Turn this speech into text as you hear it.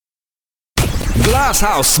Glass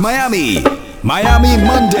House Miami, Miami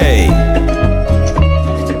Monday.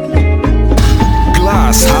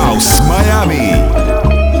 Glass House Miami.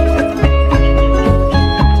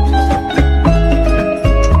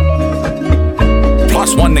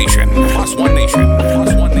 Plus One Nation. Plus One Nation.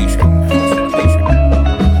 Plus One Nation.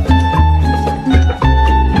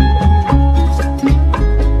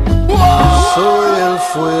 Soy el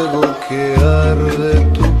fuego que arde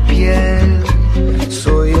tu piel,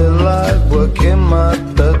 soy el agua que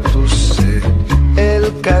mata tu sed,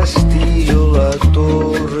 el castillo, la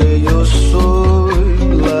torre, yo soy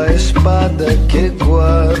la espada que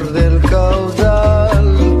guarda el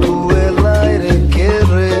caudal, tú el aire que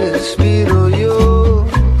respiro yo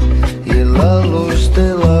y la luz de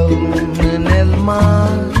la luna en el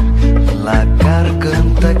mar, la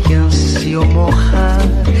garganta que ansío mojar,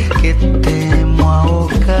 que temo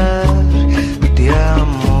ahogar de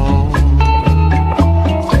amor.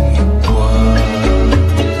 Igual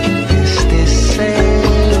este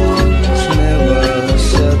celos me vas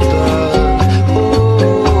a dar.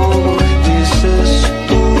 Oh, dices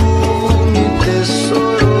tú, mi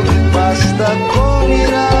tesoro, basta con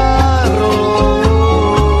mirarlo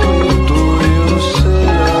y tuyo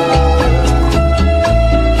será.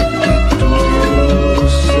 Y tuyo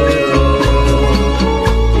será.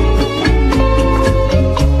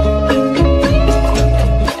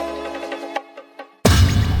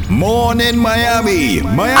 Morning Miami,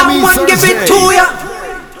 Miami I want give Thursday. it to ya.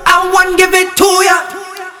 I want give it to ya.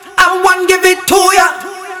 I want give it to ya.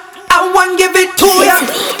 I want give it to ya.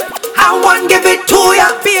 I want give it to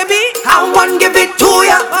ya, baby. I want give it to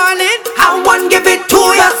ya, darling. I want give it to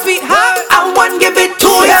ya, sweetheart. I want give it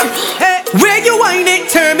to ya. Hey, where you whine it,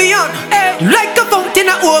 turn me on. Hey, like a fountain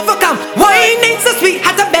I overcome. Whining so sweet,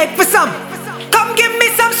 had to beg for some. Come give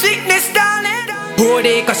me some sweetness, darling.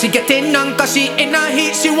 Booty, cause she getting on, cause she in a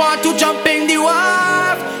heat. She want to jump in the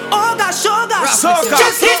wave. Oh gosh, Soca.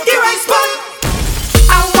 just hit the right spot.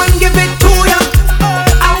 I want give it to ya.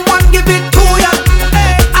 I want give it to ya.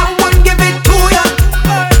 I want give it to ya.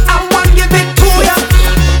 I want give it to ya.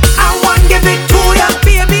 I want give it to ya,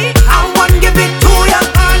 baby. I want give it to ya,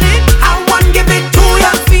 darling. I want give it to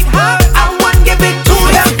ya, sweetheart. I want give it to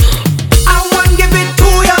ya. I want give it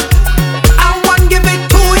to ya. I want give it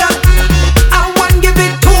to ya. I want give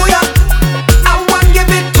it to ya. I want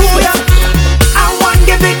give it to ya. I want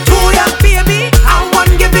give it to ya, baby. I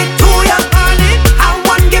want give it to ya, darling. I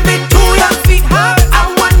want give it to ya, sweetheart. I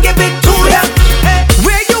want give it to ya. Hey,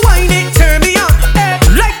 where you whine it, turn me on. Hey,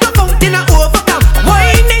 like a fountain I overcome.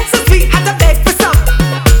 Whining so sweet, had to beg for some.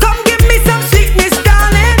 Come give me some sweetness,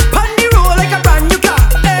 darling. Pon the roll like a brand new car.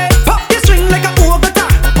 Hey, pop the string like a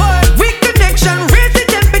overtime. Weak connection, raise the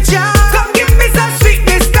temperature. Come give me some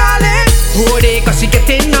sweetness, darling. Booty, cause she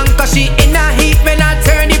getting on, cause she in a heat when I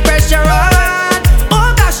turn the pressure on.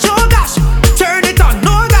 Oh gosh, turn it on.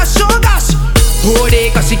 Oh gosh. Booty,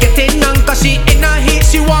 cause she getting on, cause she in a heat.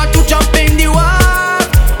 She want to jump in the wave.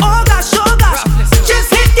 Oh gosh, just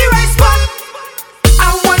hit the right spot. I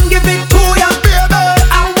want give it to ya, baby.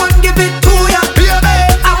 I want give it to ya, baby.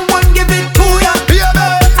 I want give it to ya, baby.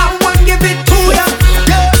 I want give it to ya,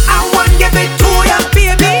 I want give it to ya,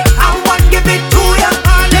 baby. I want give it to ya,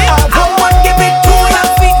 darling. I want give it to ya,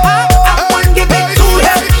 sweetheart. I want give it to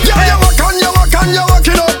ya. Yeah, you walk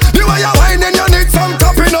it up. The way you whining, you need some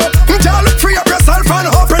topping up. Girl, free up yourself and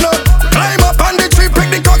open up. Climb up on the tree, pick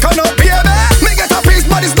the coconut, baby. Me get a piece,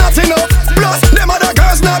 but it's not enough. Plus, them other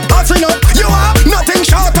girls not hot enough. You have nothing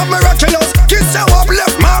short of miraculous. Kiss you up,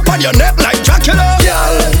 left mark on your neck like Dracula.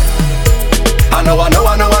 Girl, I know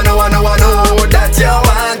that you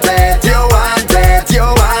want it, you want it, you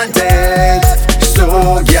want it. So,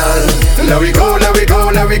 girl, let we go, let we go,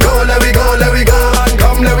 let we go, let we go, let we go, and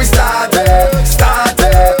come, let we start it, start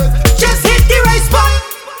it. Just hit the right spot.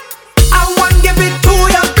 I want give it to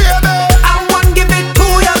ya, Baby, I want give it to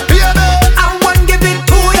ya, baby, I want give it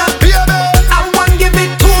to ya, baby, I want give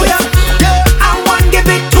it to ya, yeah. I want give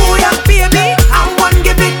it to ya, baby. I want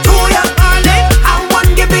give it to ya, darling. I want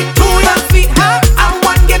give it to ya, sweetheart. I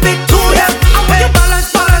want give it to ya. I want you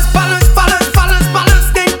balance, balance, balance, balance, balance, balance,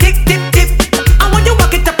 then tick, tick, tick. I want you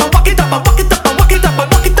walk it up, and walk it up, and walk it up, and walk it up, and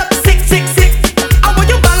walk it up, sick, sick, sick. I want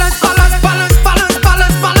you balance, balance, balance, balance,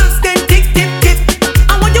 balance, balance, then tick, tick, tick.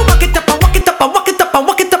 I want you walk it up, and walk it up, and walk it up, and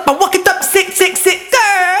walk it up, and walk it up, sick, sick, sick.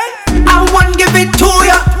 Girl, I want give it to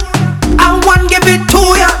ya. I want give it to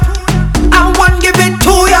ya. I want give it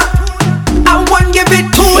to ya. I want give it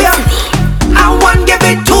to ya. I want give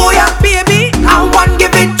it to ya, baby. I want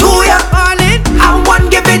give it to ya, darling. I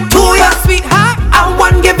want give it to ya, sweetheart. I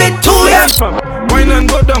want give it to ya. Wine and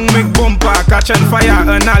go down, make bumper, catch on fire,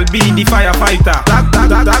 and I'll be the firefighter.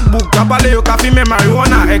 That book, kabale yo ka fi me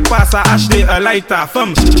marijuana ek pas a achete a lighter.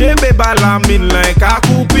 Femme, chebe bala min lan ka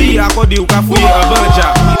koupi akodi ou ka fouye a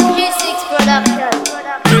banja. G6 Production.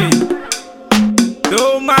 Hey,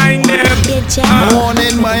 don't mind them. Born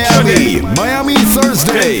in Miami, Miami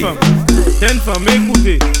Thursday. Jeune femme,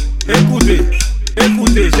 écoutez,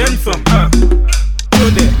 jeune femme,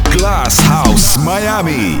 Glass House,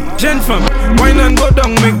 Miami. Jeune femme, why not go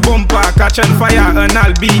down make bumper, catch on fire, and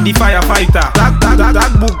I'll be the firefighter.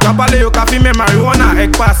 That book, kapale yo ka fi me marijuana,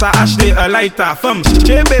 ek pas a achete a lighter. Femme,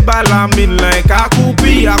 chebe bala min lan ka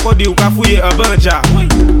koupi akodi ou ka fouye a banja.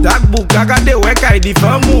 That book, agade wek ay di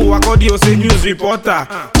famu, akodi yo se news reporter.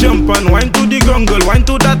 Jump and wine to the jungle, wine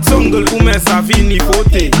to that jungle, ou men sa vini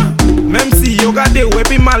fote. Même si yo gade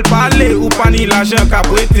wepi mal pale, ou pani l'argent ka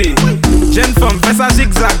prete. Jeune femme, fais ça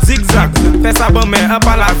zigzag, fais ça bon mais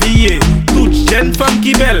pas la vie. Toute jeune femme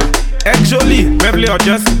qui belle, est jolie, mais vle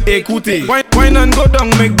just écouter. Wine and go down,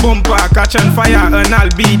 make bumper, catch on fire, and I'll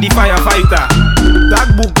be the firefighter.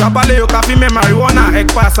 That book, kapale yo ka fi me marijuana,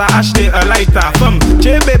 ek pas a achete a lighter. Femme,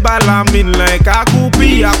 chebe bala min lan ka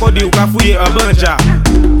koupi akodi ou ka fouye a banja.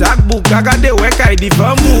 That book, agade wek ay di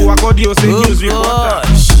famu, akodi yo se news reporter.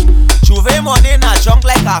 Juve money in a junk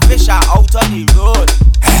like a fish out on the road.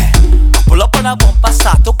 Pull up on a bumper,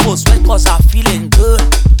 start to post sweat cause I'm feeling good.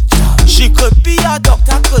 She could be a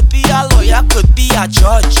doctor, could be a lawyer, could be a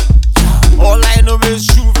judge. All I know is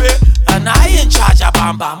Juve, and I ain't charge of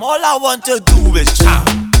bam bam. All I want to do is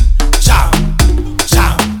jam, jam,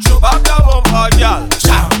 jam. Jump up the bumper, girl.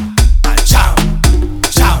 Jam, and jam,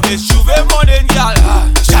 jam. It's Juve morning, girl.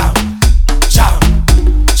 Jam, jam,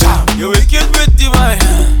 jam. You wicked with the man.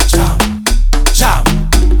 Jam, jam,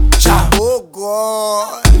 jam. Oh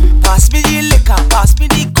God. Pass me the liquor, pass me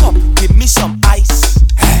the cup, give me some ice.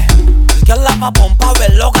 This girl have a bumper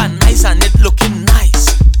well organized and it looking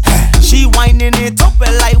nice. She whining it up,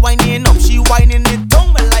 well I whining up. She whining it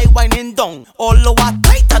down, well I whining down. All over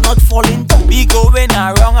tight and not falling down. We going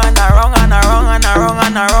around and around and around and around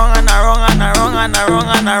and around and around and around and around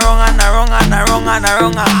and around and around and around and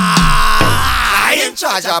around. I ain't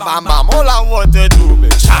charge of bam bam. All I want to do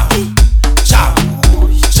is jam, jam,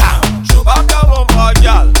 jam. Show back the bumper,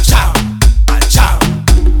 girl. Jam, and jam,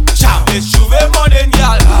 jam. It's Juve morning,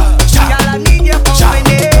 girl. Jam, Girl, I need your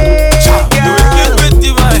company. jam. You wicked with the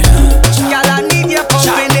man. Girl, I need your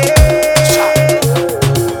company.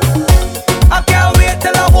 I can't wait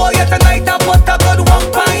till I hold you tonight and put a good one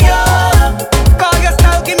on you. Call your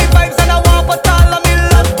style, give me vibes and I want put all of me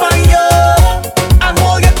love on you. And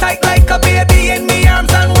hold you tight like a baby in me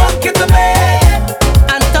arms and rock you to bed.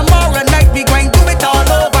 And tomorrow night we going do it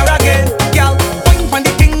all over again. Girl, wine pon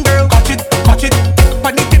the thing, girl, catch it, tip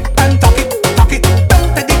pon the tip and tuck it, down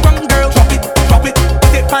to the ground, girl, drop it,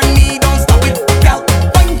 put it pon me, don't stop it, girl.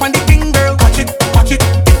 Wine pon the thing, girl, catch it,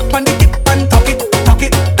 tip pon the tip and tuck it,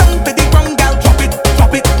 down to the ground, girl, drop it,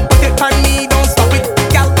 put it pon me, don't stop it,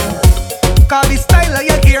 girl. Call the style of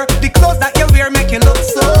your hair, the clothes that you wear make you look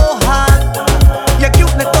so hot. Your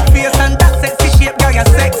cute little face and that sexy shape, girl, you're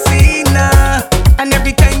sexy now. And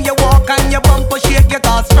every time you walk and your bumper shake, you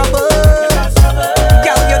cause trouble.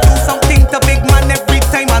 Girl, you do something to big man every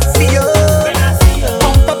time I see you.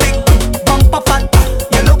 Bumper big, bumper fat,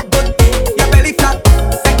 you look good, your belly flat.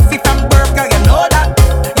 Sexy from birth, girl, you know that.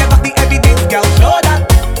 You got the evidence, girl, show that.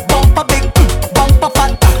 Bumper big, bumper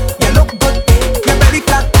fat, you look good, your belly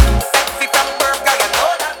flat. Sexy from birth, girl, you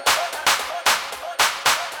know that.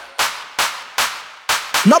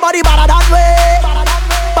 Nobody better that way.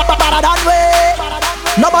 Better that way.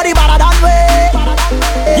 Nobody better that way.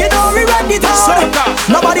 You know we run the town.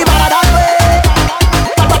 Nobody better that way.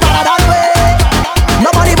 Better that way.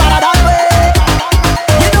 Nobody better that way.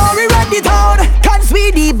 You know we run the town. 'Cause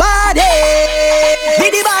we the body.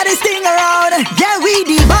 We the baddest thing around. Yeah, we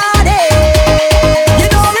the body. You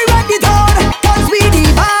know we run the town. 'Cause we the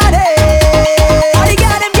body. All the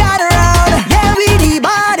girls them gather around. Yeah, we the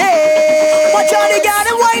body. Watch all the girls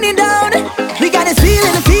them winding down. We got this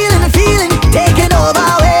feeling, taking over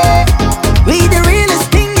way. We the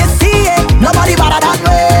realest thing you see it. Nobody better that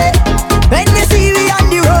way.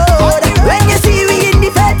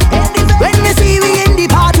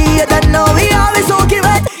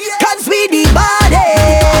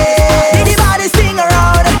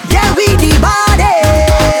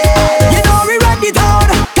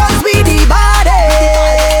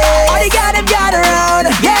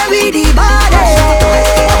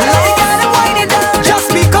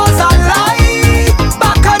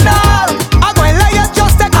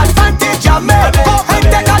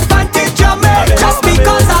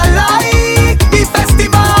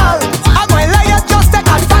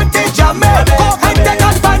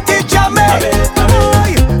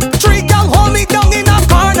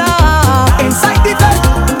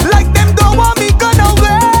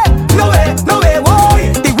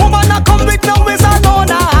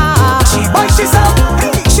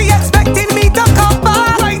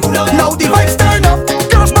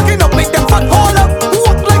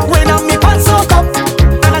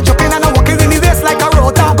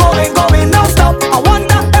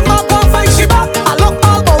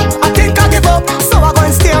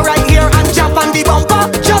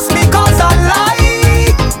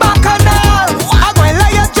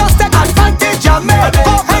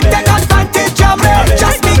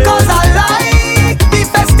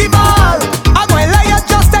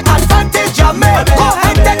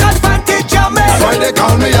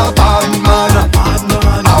 me a bad man.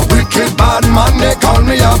 A wicked bad man, they call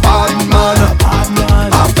me a bad man.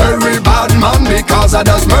 A very bad man because I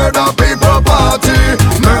just murder people party,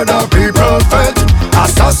 murder people fete,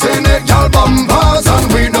 assassinate y'all bumpers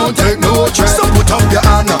and we don't take no threat. So put up your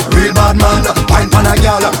hand, real bad man. Wine pan a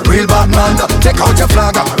gal, real bad man. Take out your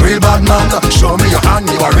flag, real bad man. Show me your hand,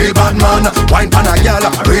 you a real bad man. Wine pan a gal,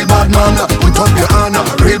 real bad man. Put up your hand,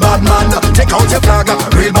 real bad man. Take out your flag,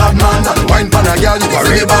 real bad man. Wine pan a gal, you a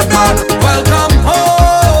real bad man. Welcome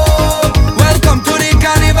home, welcome to the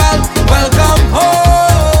carnival. Welcome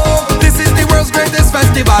home, this is the world's greatest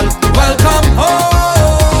festival. Welcome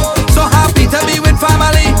home, so happy to be with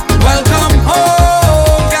family. Welcome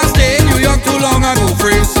home, can't stay in New York too long and go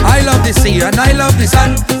freeze. I love the sea and I love the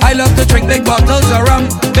sun. I love to drink big bottles of rum.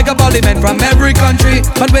 Pick up all the men from every country,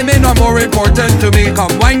 but women are more important to me.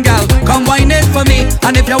 Come wine gal, come wine it for me.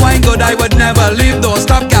 And if you wine good, I would never leave. Don't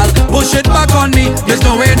stop gal, push it back on me. There's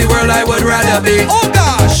nowhere in the world I would rather be. Oh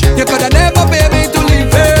gosh, you coulda never pay me to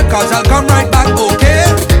leave here, cause I'll come right back, okay?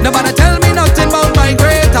 Nobody tell me nothing about my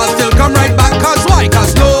great, I'll still come right back. Cause why?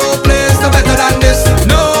 Cause no place no better than this.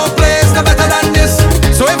 No place no better than this.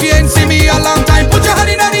 So if you ain't see me a long time, put your hand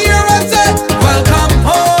in the air and say welcome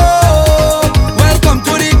home, welcome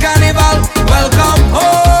to the carnival. Welcome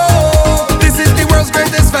home, this is the world's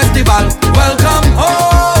greatest festival. Welcome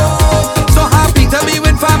home, so happy to be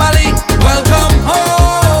with family. Welcome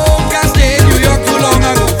home, can't stay in New York too long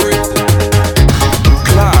and go free.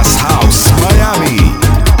 Glass House, Miami.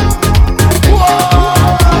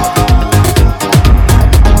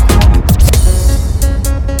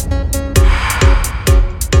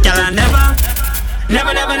 Girl,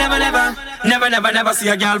 I never see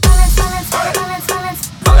a girl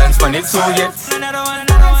balance when it's so yet.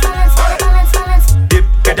 Dip,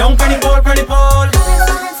 get down on the pole,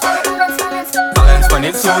 balance when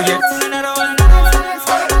it's so yet.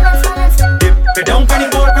 Dip, get down on the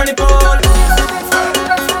pole,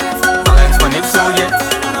 balance when it's so yet.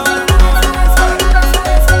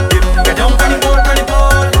 Dip, get down on the pole,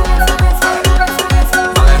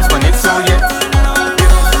 balance when it's so yet.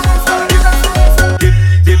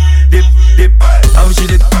 How she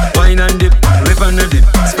did, wine and dip, whip and dip.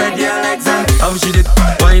 Spread your legs and how she did,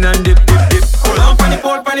 wine and dip, dip, dip. Pull on the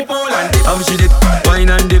pole and dip. How she did, wine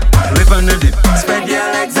and dip, whip and dip. Spread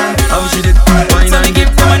your legs and how she did, wine and dip.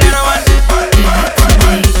 So another one.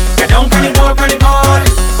 Get down on the pole, pull on the pole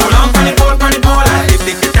and dip.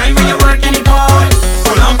 Take the time when you're working the pole.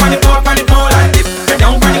 Pull on the pole and dip. Get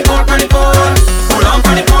down on the pole, pull on the pole and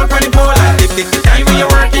dip. Take the time when you're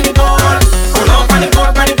working the pole. Pull on the pole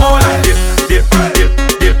and dip. Dip, dip,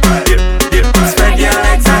 dip, dip, dip. Spread your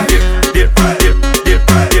legs and dip, dip, dip, dip,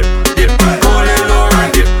 dip, dip. Go a little lower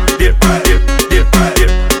and dip, dip, dip, dip,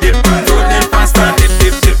 dip, dip. Do a little faster, dip,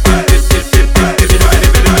 dip, dip, dip, dip, dip, dip, dip, dip, dip.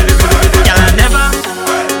 Girl,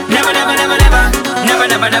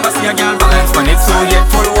 I never see a girl balance when it's so yet.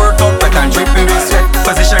 Full workout, but I'm dripping with sweat.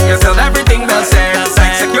 Position yourself, everything well said.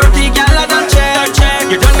 Like security, girl, I don't check.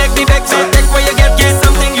 You don't make me vex, so take where you get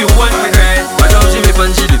something you won't regret. But how she whip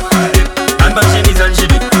and she dip, and back she knees and she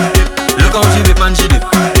dip. Look how she whip and she dip.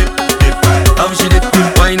 How she dip,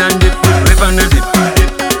 wine and dip, whip and dip.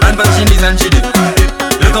 And back she knees and she dip.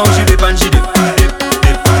 Look how she whip and she dip.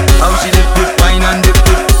 How she dip, wine and dip.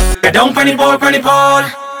 Get down on the pole, pull on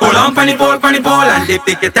the pole and dip.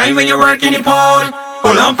 Take your time when you're working the pole.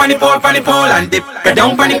 Pull on the pole and dip. Get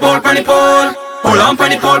down on the pole, pull on the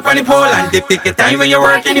pole and dip. Take your time when you're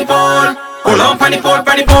working the pole. Pull on the pole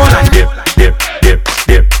and dip, dip, dip,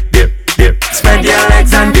 dip, dip, dip. Spread your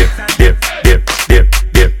legs and dip, dip, dip, dip,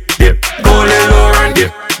 dip, dip. Go a little lower and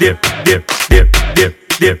dip, dip, dip, dip, dip,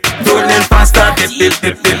 dip. Do a little faster, dip, dip,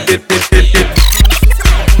 dip, dip, dip, dip, dip, dip.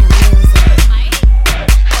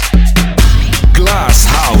 Glass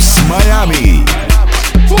House, Miami.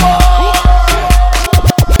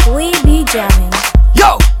 We be jamming.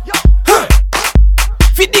 Yo,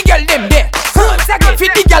 feed the girl them there.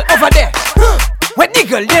 Feed the girl over there. When the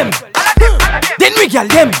girl them, then we girl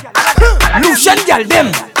them. Lucian girl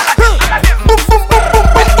them. Boom boom boom boom.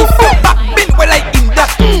 When if you back bend well I in that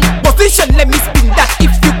position, let me spin that.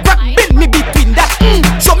 If you crack bend me between that.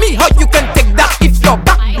 Show me how you can take that. If your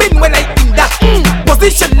back bend well I in that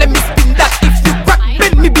position, let me spin that. If you crack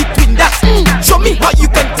bend me between that. Show me how you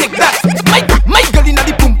can take that. My girl inna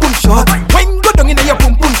the boom boom shot. When go down inna your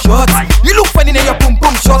boom boom shot. You look funny inna your boom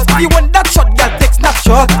boom shot. If you want that shot, girl, take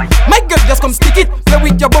snapshot. My girl just come stick it. Play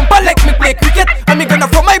with your bumper like me play cricket. And me gonna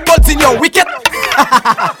throw my balls in your wicket.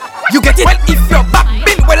 You get it? Well, if your back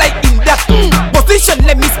bend well I in that position,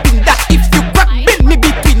 let me spin that. If you crack bend me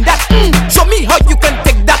between that. Show me how you can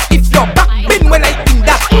take that. If your back bend well I in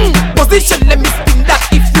that position, let me spin that.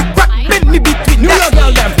 If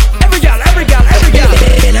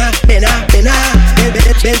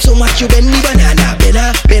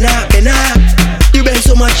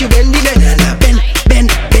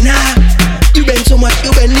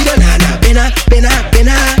the banana.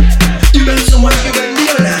 Bena. You bend so much, you bend the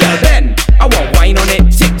banana. Girl, bend, I want wine on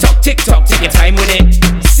it. Tick tock, take your time with it.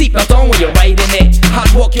 Seatbelt on when you're riding it.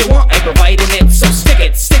 Hard work you want, I providing it. So stick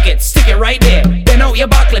it right there. Bend out your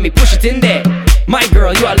back, let me push it in there. My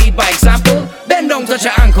girl, you are lead by example. Bend down, touch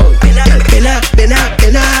your ankle. Bena.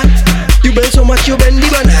 You bend so much, you bend the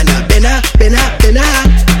banana. Bena.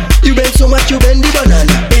 You bend so much, you bend the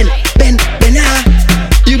banana. Bena.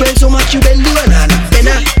 You bend so much, you bend the banana.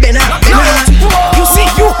 Bena. You see,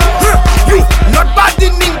 you not bad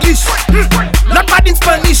in English, not bad in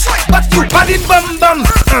Spanish, but you bad in bum bum.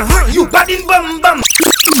 You bad in bum bum.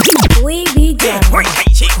 We be jamming.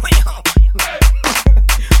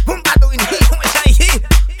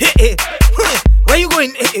 Where you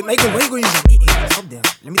going? Hey, Michael, where you going? Stop there.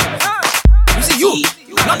 Let me tell you. You see, you.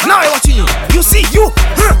 Now I'm watching you. You see, you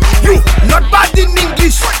not bad in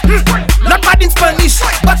English, not bad in Spanish,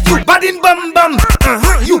 but you bad in bum bum.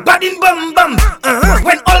 You bad in bum bum.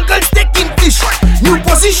 When all girls taking fish, new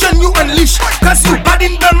position you unleash, cause you bad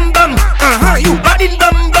in bum bum. You bad in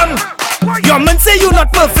bum bum. Your man say you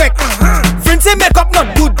not perfect, friends say makeup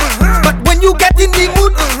not good, but when you get in the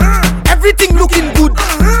mood, everything looking good.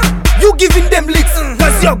 You giving them licks,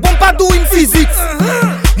 cause your bumper doing physics.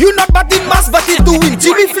 You not bad in mass, but it's doing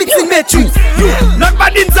Jimmy flicks in Matrix. You not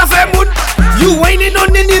bad in Zafemun, you whining on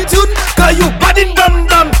the new tune, cause you bad in bum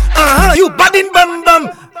bum. You bad in bum bum.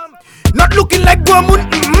 Not looking like Guamun,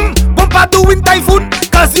 bumper doing typhoon,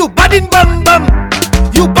 cause you bad in bum bum.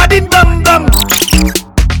 You bad in bum bum.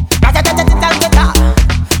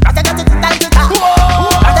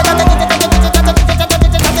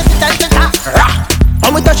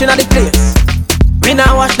 When we touching on the place, we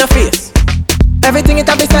now wash the face. Everything it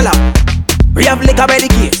a be sell out. We have liquor by the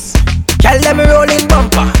case. Girl them rolling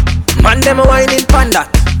bumper, man them whining panda.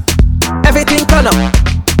 Everything turn up,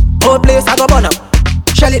 whole place I go burn up.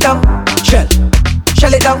 Shell it down, shell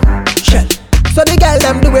it down, shell. So the girl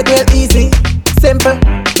them do it real easy, simple,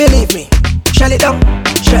 believe me. Shell it down,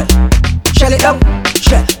 shell it down,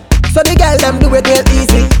 shell. So the girl them do it real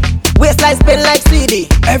easy. Waistline spin like CD,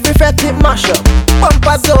 every fret it mash up.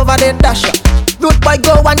 Bumpers over the dash up. Good boy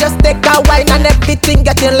go and just take a wine and everything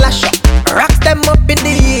getting lash up. Rocks them up in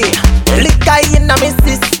the air, liquor in my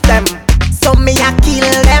system. So me a kill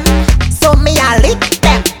them, so me a lick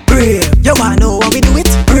them. Brave, you wanna know how we do it?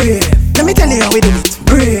 Brave, let me tell you how we do it.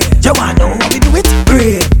 Brave, you wanna know how we do it?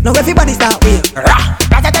 Brave, now everybody start with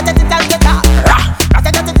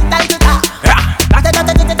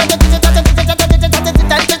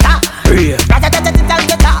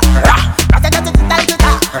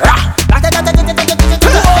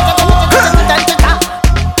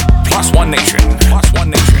Plus One Nation. Plus One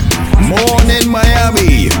Nation.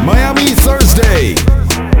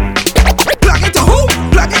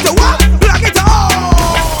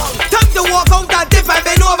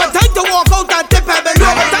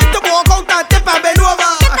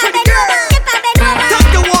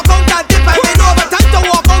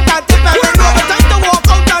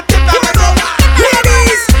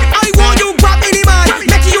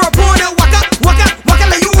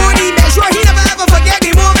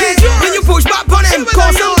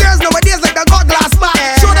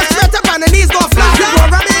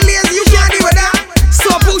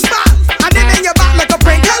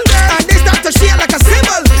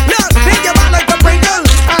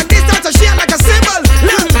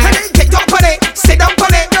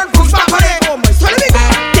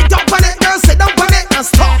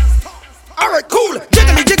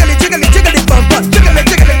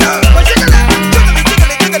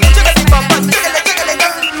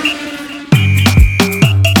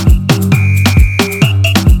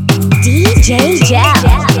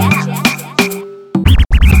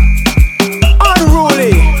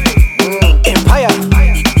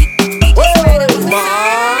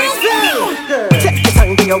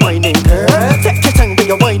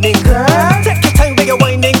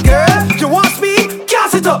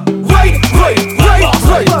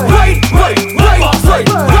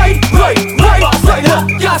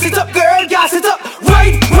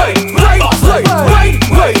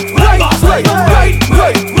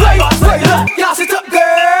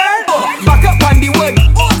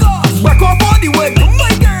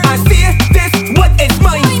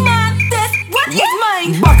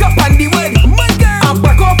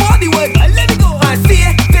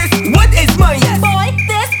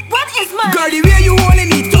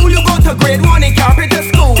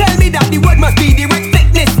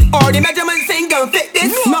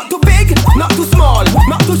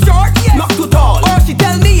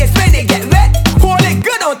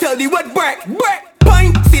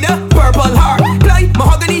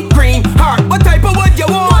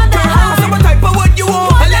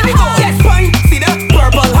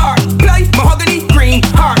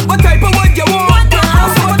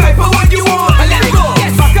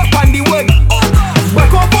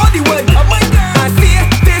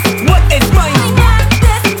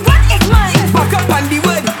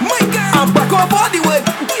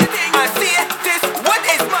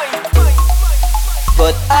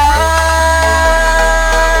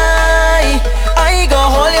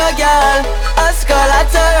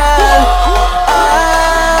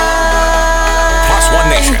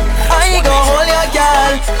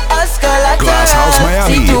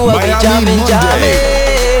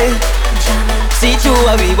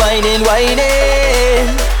 whining,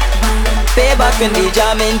 whining. Pay back when we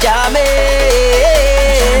jamming, jamming.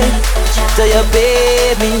 So you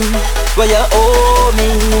pay me what you owe me,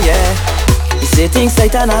 yeah. You say things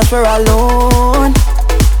tight and ask for a loan.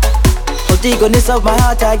 Out the goodness of my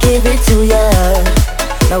heart I gave it to you.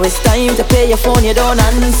 Now it's time to pay your phone, you don't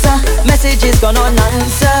answer. Messages gone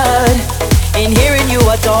unanswered. Ain't hearing you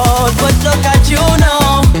at all, but look at you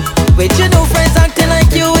now. With your new friends acting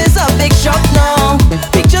like you is a big shock now.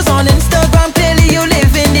 Pictures on Instagram, clearly you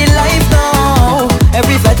living the life now.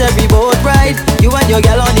 Every flight, every boat ride, you and your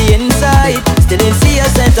girl on the inside. Still didn't see a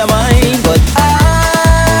cent of mine, but I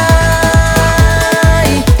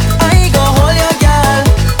gon' hold your girl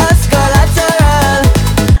as collateral.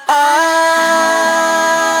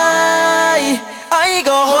 I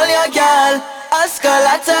gon' hold your girl as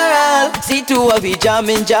collateral. See two of we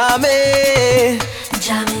jamming, jamming.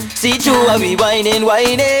 See two of we whining,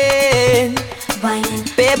 whining.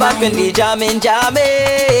 Pay back when we jamming, jamming.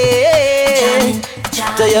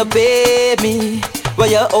 So you pay me what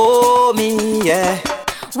you owe me, yeah.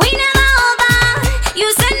 We never over,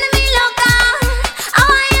 you sending me loca. I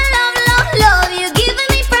want your love, love, love. You giving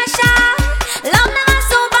me pressure. Love never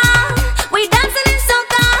sober. We dancing in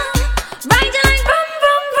soca. Ride you like brum,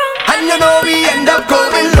 brum, brum. And you know we end up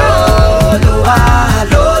going low, lower,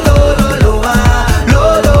 low, low, low, lower,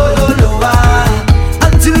 low, low, low, lower,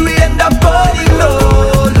 until we end up going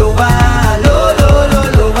low, lower, low, low, low,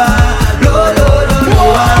 lower, low, low, low,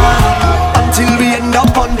 lower, until we end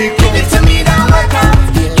up on the give it to me that work out,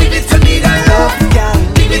 give it to me that love,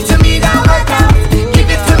 give it to me that work out, give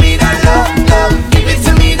it to me that love, love, give it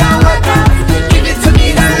to me that work out, give it to me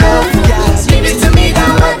that love, give it to me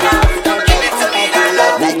that work out, give it to me that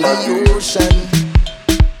love. Like the ocean,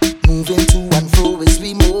 moving to and fro is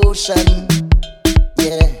we motion.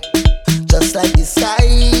 Yeah, just like the sky.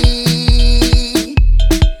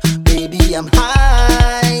 Baby, I'm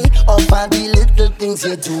high off all the little things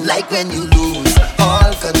you do. Like when you lose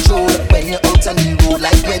all control, when you're out on the road.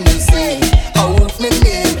 Like when you say, out me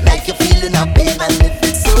name, like you're feeling a pain. And if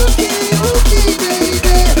it's okay, okay,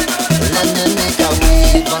 baby, let me make a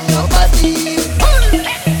wave on your body.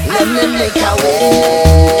 Let me make a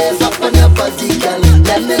wave up on your body, girl.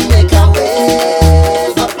 Let me make a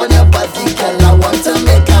wave up on your body, girl. I want to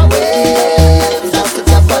make a wave just with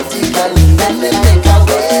your body, girl. Let me make a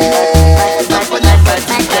wave up on your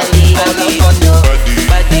body, girl. All up on your body,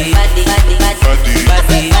 body, body, body,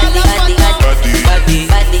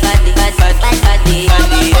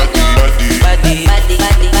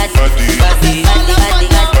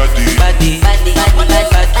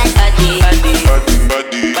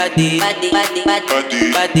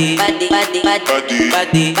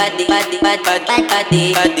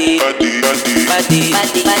 body, body, body,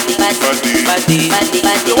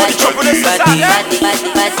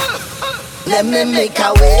 let me make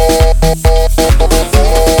a way.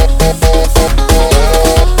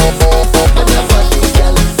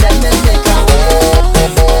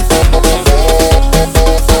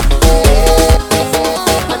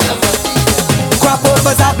 Crop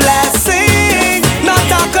over's a blessing,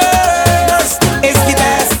 not a curse. It's the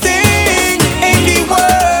best thing in the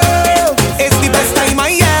world. It's the best time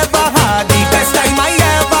I ever had. The best time I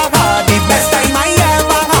ever had. The best time I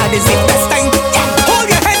ever had. It's the best time. Yeah, hold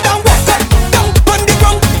your head down, walk up, down on the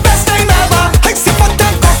ground. Best time ever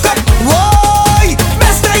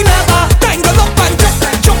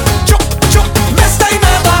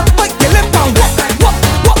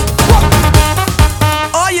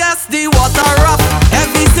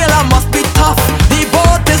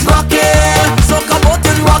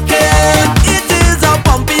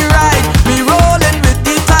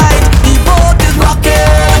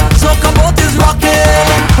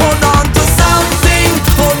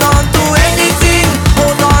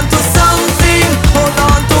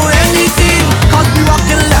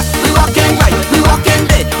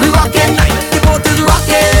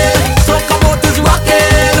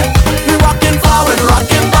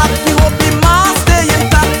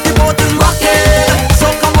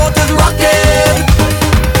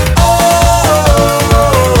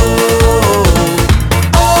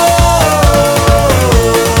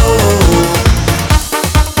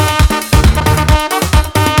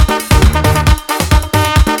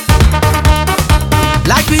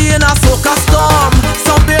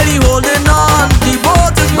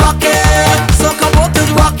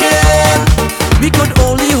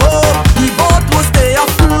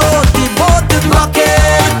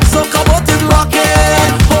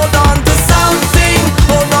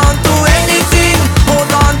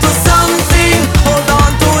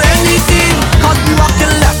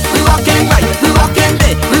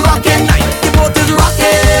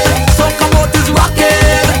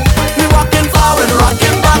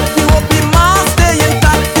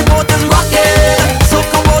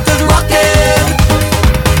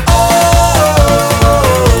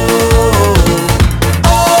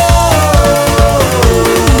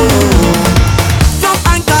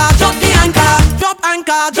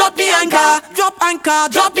anchor, drop the anchor, drop anchor,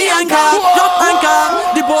 drop the anchor, drop anchor.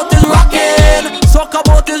 The boat is rocking, soccer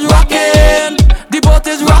boat is rocking. The boat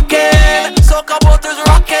is rocking, soccer boat is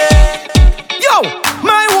rocking. Yo,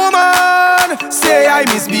 my woman say I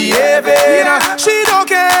misbehaving. She don't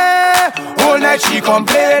care. All night she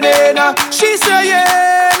complaining. She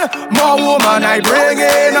saying more woman I bring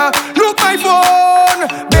in. Look my phone,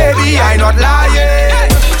 baby I not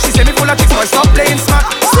lying. She say me full of tricks, boy stop playing smart.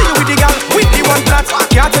 See you with the girl, with the one flat.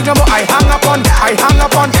 Can't tell you what I hang up on, I hang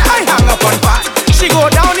up on, I hang up on fat. She go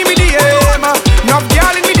down in me DM, enough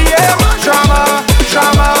girl in me DM. Drama,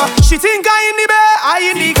 drama. She think I in the bed, I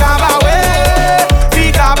in the Cabaway,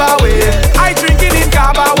 the Cabaway. I drinking in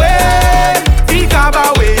Cabaway, the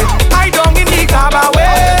Cabaway. I down in the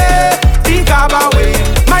Cabaway, the Cabaway.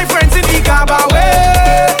 My friends in the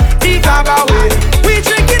Cabaway, the Cabaway. We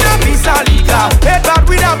drinking a Pisa Liga, head back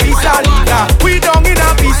with a Pisa Liga. We down in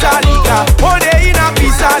a Pisa Liga, all day in a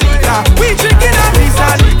Pisa Liga. We drinking a Pisa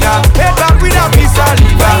Liga, head back with a Pisa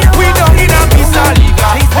Liga. We down in a Pisa Liga,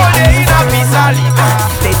 all day in a Pisa Liga.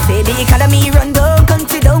 They say the economy run down,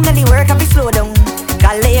 country down, and the work have to slow down.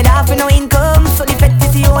 Got laid off with no income, so the vet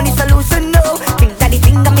is the only solution now. Think that the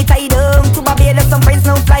thing got me tied up, to Barbados some friends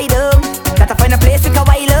now fly down. Gotta find a place we can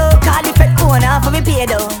wild up, call the vet corner for me pay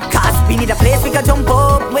down. Cause we need a place we can jump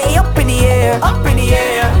up, way up in the air, up in the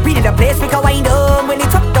air. We need a place we can wind up, when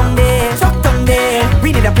it's up down there, up down there.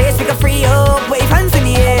 We need a place we can free up, wave hands in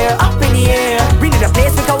the air, up in the air. We need a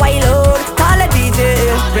place we can wild up, call a DJ.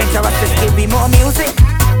 Bring to us, just give me more music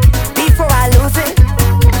before I lose it.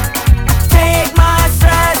 Take my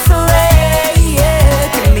stress away, yeah.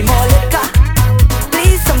 Give me more liquor,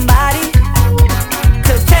 please somebody,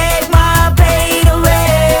 to take my pain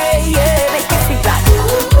away, yeah. Make it speak like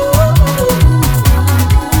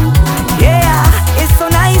yeah, it's so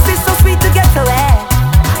nice, it's so sweet to get away.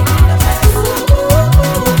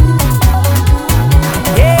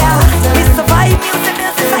 Yeah, it's the vibe music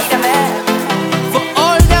that's inside of me. For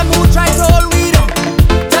all them who try to hold we down,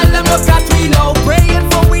 tell them look at we now. Praying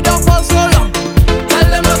for we don't fall so long. Tell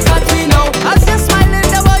them look at we now. As you're smiling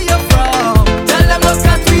there where you're from. Tell them look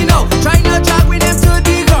at we now. Try not drag with them to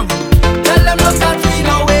the ground. Tell them look at we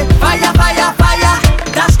now. Fire, fire, fire.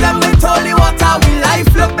 Dash them with holy water. We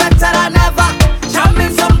life look better than ever.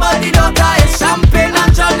 Jamming somebody daughter is champagne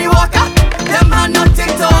and Johnny Walker. Them had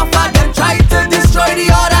nothing to offer. Them try to destroy the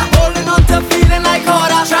order. Holding on to feeling like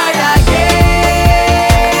order. Try again.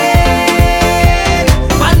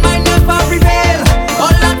 Man might never prevail.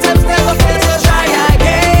 All attempts never fail. So try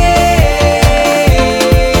again.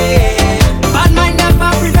 Man might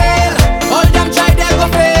never prevail. All them try they go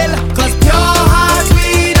fail. Cause pure heart we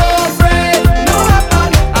don't afraid. No weapon.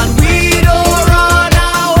 And we don't run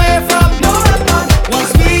away from no weapon.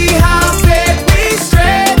 Once we have faith we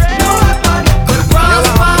straight. No weapon. Could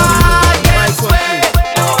prosper against way.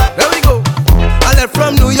 There we go. I left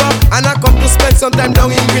from New York and I come to spend some time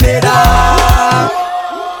down in Grenada.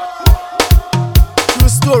 True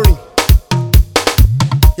story.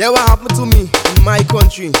 Yeah, what happened to me in my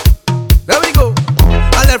country? There we go.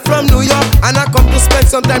 I left from New York and I come to spend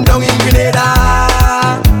some time down in Grenada.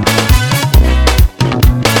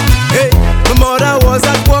 Hey, my mother was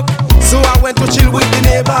at work, so I went to chill with the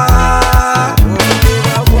neighbor.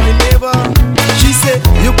 She said,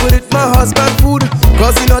 you could eat my husband food,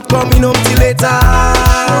 cause he not coming home till later.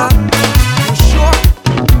 You sure?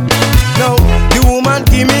 No, the woman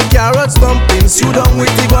give me carrots, dumplings, you done with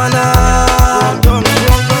the guana. Wrong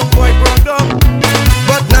boy, wrong.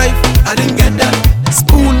 But knife, I didn't get that.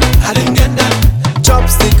 Spoon, I didn't get that.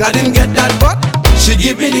 Chopstick, I didn't get that. But she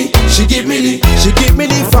give me the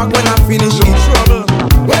fuck when I finish it.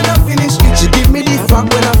 When I finish it, she give me the fuck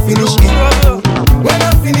when I finish it. When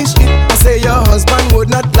I finish it, I say your husband would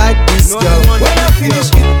not like this girl. When I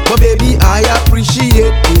finish it, but baby I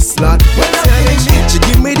appreciate this lot. When I finish it, she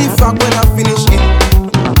give me the fuck when I finish it.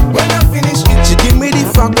 When I finish it, she give me the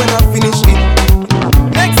fuck when I finish it.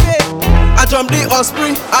 Next day, I jump the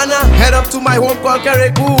Osprey and I head up to my home called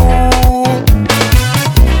Caribou.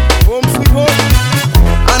 Home sweet home.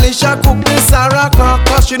 Anisha cook me Saraka,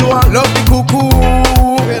 cause she know I love the cuckoo.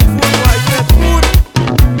 Get food.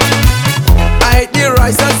 I ate the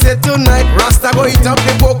rice and said tonight Rasta go eat up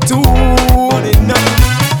the book too.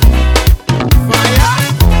 Fire.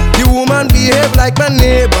 The woman behave like my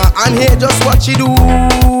neighbor and hear just what she do.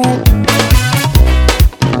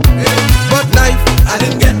 But knife, I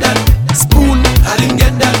didn't get that. Spoon, I didn't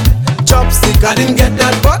get that. Chopstick, I didn't get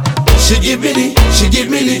that. But she give me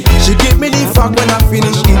the fuck when I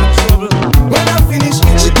finish it. When I finish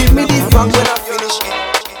it, she give me the fuck when I finish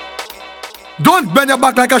it. Don't bend your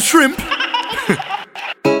back like a shrimp.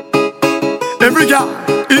 Every girl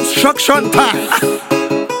Destruction time.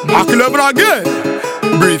 Mark 11 again.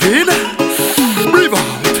 Breathe in, breathe out.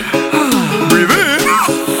 Breathe in,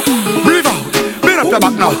 breathe out. Beat up your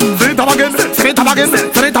back now. Send it up again, send it up again,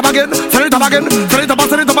 send it up again, send it up again, send it up,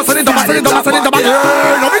 send it up, send it up, send it up, send it up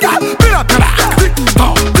again. No, we got. Beat up your back. Tick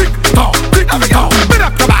tock, tick tock, tick tock. Beat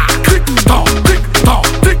up your back. Tick tock, tick tock,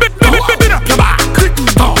 tick tock. Beat up your back. Tick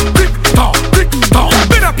tock, tick tock, tick tock.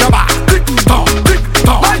 Beat up your back. Tick tock, tick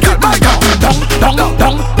tock. My girl, my girl. Dong, dong,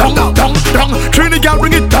 dong, dong, dong, dong, dong. Trini girl,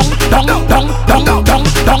 bring it dong, dong, dong, dong, dong, dong,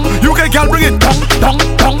 dong. UK girl, bring it dong, dong,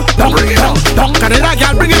 dong, dong, bring it dong, dong. Canada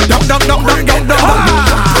girl, bring it dong, dong, dong, dong, dong, dong.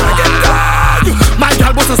 My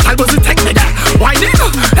girl was a style, was a technique. Whining,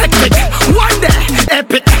 hectic, wine there,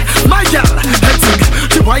 epic. My girl, hectic.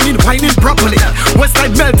 She whining properly. West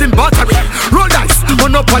side melting buttery. Roll dice,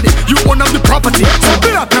 monopoly. You own up the property. So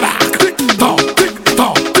beat up your back. Tick tock, tick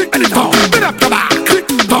tock, tick tock. Beat up your back. Tick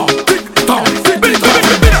tock, tick tock, tick tock.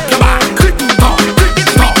 Beat up your back. Tick tock, tick tock, tick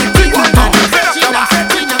tock. Beat up your back.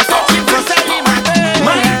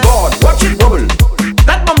 My God, watch it bubble.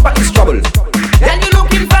 That bumper is trouble. Girl, you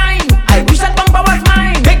looking fine. I wish that bumper was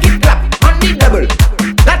mine. Make it clap on the double.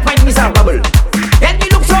 That might miss a bubble. Girl, you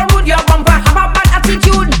look so rude. Your bumper have a bad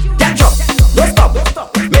attitude. Girl, drop, don't stop.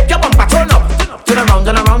 Make your bumper turn up. Turn around,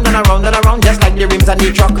 turn around, turn around, turn around, just like the rims on the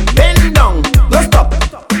truck. Bend down, don't stop.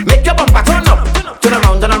 Make your bumper turn up. Turn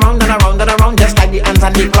around, turn around, turn around, turn around, just like the hands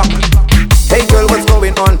on the clock. Hey girl, what's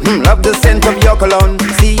going on? Love the scent of your cologne.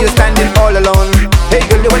 See you standing all alone. Hey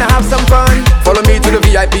girl, you wanna have some fun? Follow me to the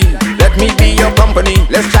VIP. Let me be your company.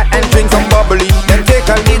 Let's chat and drink some bubbly. Then take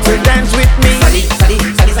a little dance with me. Sally, Sally,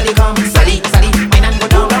 Sally, Sally, come. Sally, Sally, wine and go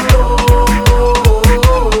down, down low.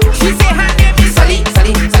 She say her name is Sally,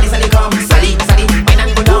 Sally, Sally, Sally, come. Sally, Sally, wine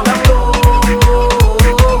and go down, down low.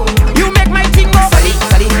 You make my thing go. Sally,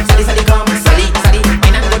 Sally, Sally, Sally, come. Sally, Sally,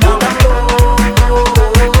 wine and go down, down low.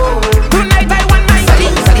 Tonight I want my Sally,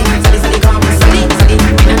 Sally, Sally, Sally, come. Sally, Sally,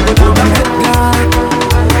 wine and go down, down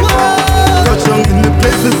low. Touch down in the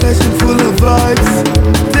place, the session full of vibes.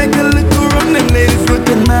 Take a little rum, them ladies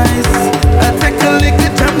looking nice. I take a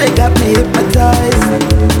little jam, they got me hypnotized.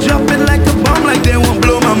 Jumping like a bomb, like they won't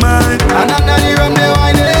blow my mind. And under the rum, they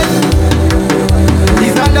whining.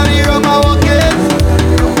 He's under the rum, I walk it.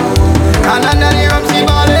 And under the rum, she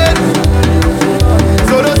balling.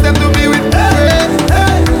 So those them to be with me.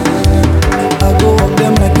 I go up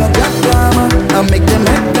them like a jackhammer. I make them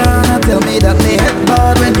head down. I tell me that me head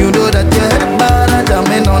bad. When you know that your head bad, I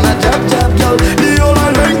jamming on a jab jab, girl. The whole I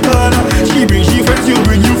like that. She bring she friends, you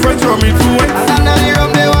bring you friends from me too. And under the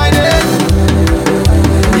rum they whining.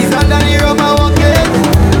 He's under the rum I walk it.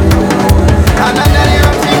 And under the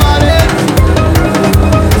rum she balling.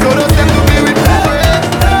 So those them to be with me.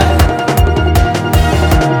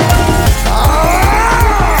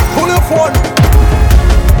 Pull your phone.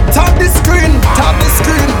 Tap the screen, tap the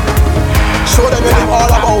screen. Show them what I'm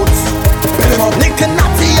all about. Licking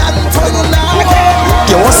natty and turn on now.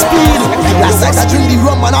 You want speed? Last night I drink the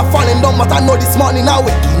rum and I'm falling down, but I know this morning I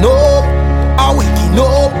waking up. I waking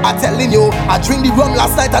up. I'm telling you, I drink the rum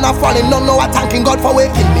last night and I'm falling down. Now I'm thanking God for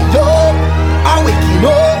waking me up. I'm waking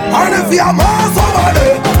up. And if you're Mars over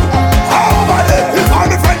there, over there. If I'm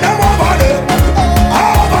the friend them over there,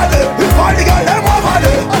 over there. If I'm the girl them over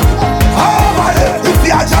there, over there. If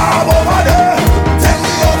you're job over there, tell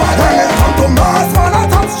me over there. When it come to Mars, man, I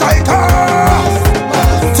top strikers.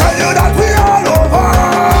 Tell you that we all over.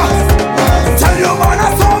 Tell you man a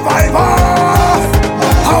survivor.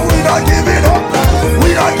 How we not give it up,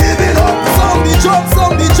 we not give it up. Some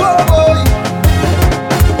be job, boy.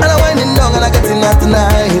 And I'm winding down and I'm getting out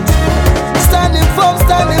tonight. Standing firm,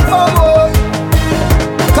 boy.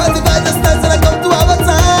 Cause if I just dance and I come to have a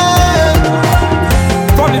time.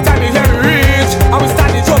 From the time you hear me reach, I will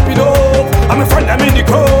stand it up, I'm a friend, I'm in the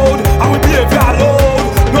crowd. I will be a load.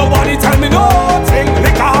 Nobody tell me nothing.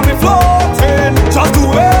 Liquor have me floating. Just do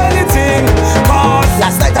anything. Cause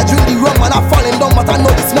last night I drink the rum and I'm falling down, but I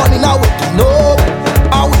know this morning I'm waking up.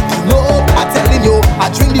 I'm waking up. I'm telling you, I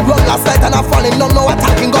drink the rum last night and I'm falling down. Now I'm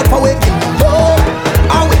thanking God for waking me up.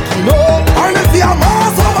 I'm waking up. And if you're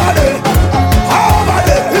Mars over there, over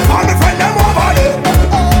there. If I'm the friend them over there,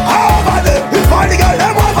 over there. If I'm the girl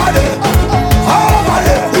them over there, over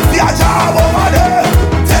there. If you're job over there,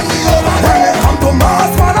 tell me over there. When it come to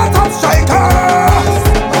Mars, man, I top strikers.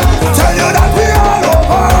 Tell you that we all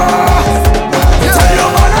over. Tell you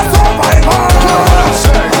man a survivor.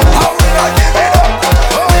 How we not give it up,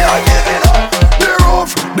 we not give it up.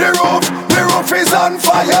 The roof is on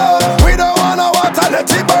fire. We don't wanna water, let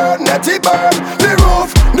it burn, let it burn.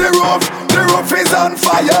 The roof is on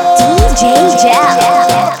fire. DJ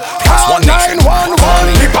Jack. Call 911,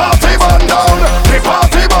 the party burn down, the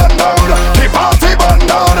party burn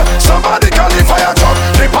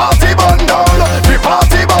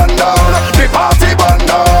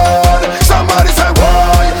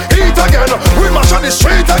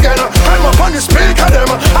them up on the speaker them.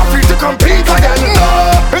 I feel to compete again.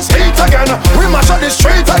 No, it's heat again. We mash on the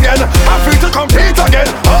street again. I feel to compete again.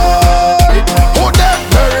 Oh, who that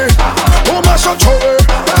Mary? Who mash on Joey?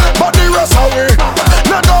 But the rest are we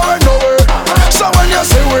not going nowhere. So when you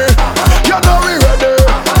see we, you know we ready.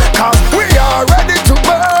 Cause we are ready to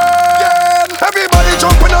burn. Everybody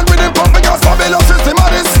jumping on with the pump because Babylon system of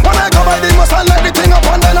this. When I go by the must I light the thing up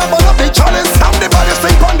and then I burn up the chalice. I'm the baddest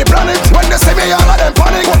thing on the planet. When they see me all of them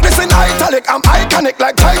panic. Put this in italic, I'm iconic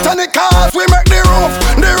like Titanic. Cause we make the roof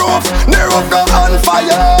go on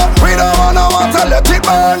fire. We don't wanna water, let it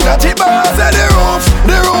burn. Say the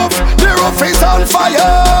roof is on fire.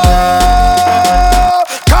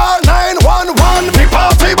 Call 911, the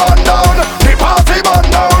party burn down. The party burn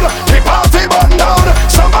down. The party burn down.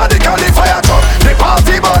 Somebody call the fire truck. The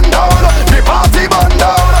party burn down. The party burn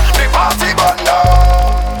down. The party burn down.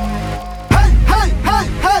 Hey.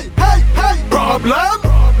 Problem?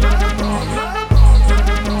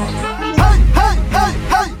 Hey.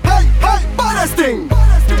 Baddest thing.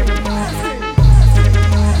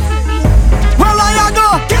 Well, I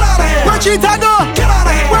go. Get out of here. Where cheetah go? Get out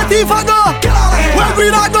of here. Where thief I go? Get out of here. Where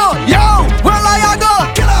green I go? Yo. Well, I go.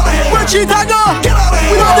 Get out of here. Where cheetah go? Get out of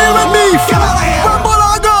here. We don't deal with beef. Get out of here. Where bull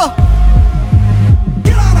I go?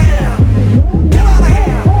 Get out of here. Get out of here. Get out of here.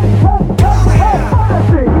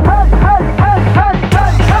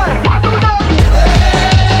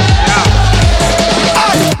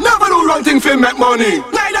 Hey. Never do wrong thing for make money.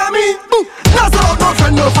 Neither me. Not so no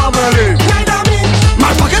friend, no family. Neither me.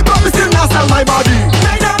 My pocket but me still not sell my body.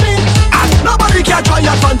 Neither me. And nobody can try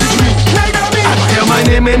advantage me. Neither me. And hear my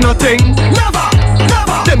name ain't nothing. Never.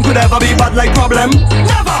 Them could ever be bad like Problem.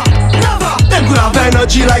 Never. Them could have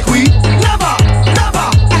energy like we. Never.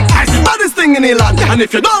 I the baddest thing in the land. And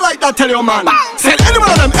if you don't like that, tell your man. Send any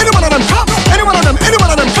one of them come. Any one of them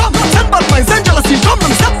come. Send bad minds, send jealousy, come. Let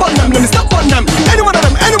me step on them, Any one of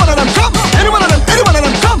them come. Any one of them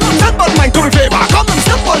come. Send bad mind to me favor, come. Let me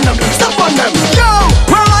step on them. Yo,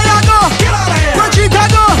 where I go? Get out of here. Where cheetah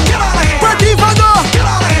go? Get out of here. Where thief I go? Get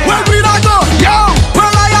out of here. Where green I go? Yo, where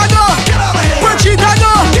I go? Get out of here. Where cheetah go?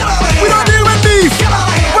 Get out of here. We don't deal with beef. Get out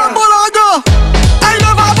of here. Where bull I go? I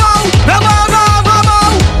never bow. Never bow.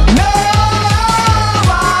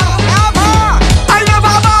 I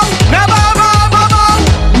never bow. Never bow.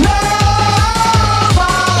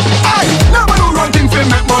 I never do wrong thing for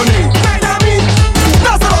make money. Neither me.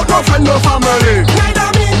 That's about no friend, no family. Neither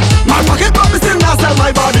me. My pocket but me still not sell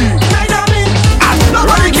my body. Neither me. And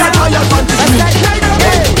nobody can try advantage me. Neither me.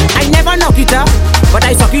 I never knock it up, but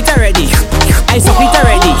I suck it already.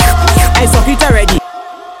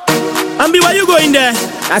 Ambi, where you going there?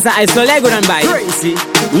 That's a I stole I go and buy. Crazy.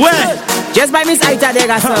 Where? Just buy Miss Aita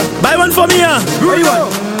there, sir. Buy one for me, Where you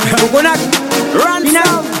want? Coconut,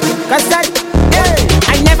 ransom, custard.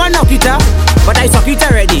 I never knock it up, but I suck it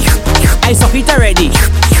already. I suck it already.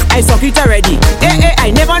 I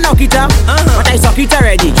never knock it up, but I suck it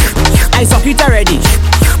already. I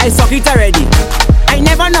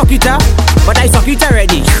never knock it up, but I suck it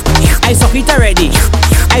already. I suck it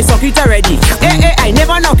already. I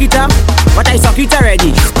never knock it up, but I suck it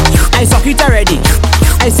already.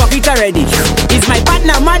 It's my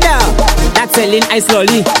partner mother that's selling I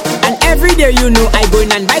slowly. And every day you know I go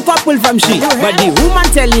in and buy couple from she. But the woman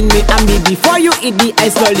telling me Ambi, before you eat the I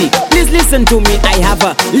slowly, please listen to me, I have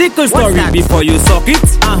a little story. Before you suck it,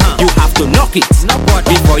 you have to knock it.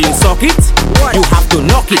 Before you suck it, you have to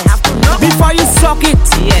knock it. Before you suck it,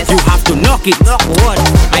 you have to knock it.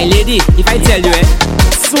 My lady, if I tell you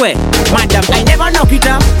swear, madam, I never knock it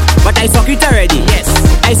up, but I suck it already. Yes,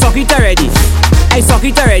 I suck it already. I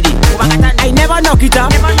never knock it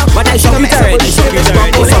up, but I suck it already.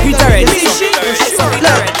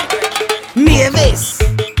 Mavis,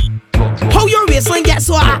 how your waistline get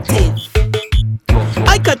so active?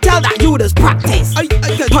 I could tell that you just practice. On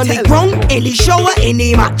the ground, in the shower, in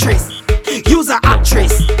the mattress. You's an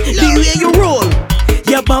actress. The way you roll,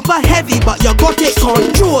 your bumper heavy, but you got it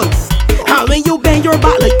control. And when you bend your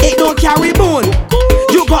back like it don't carry bone,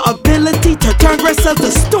 you got ability to turn yourself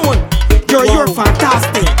to stone. Girl, you're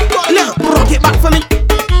fantastic. Look, rock it back for me.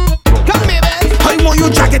 Come here, baby. I want you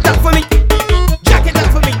jack it up for me.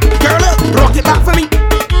 Girl, look, rock it back for me.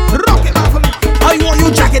 I want you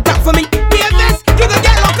jack it up for me. Mavis, you gonna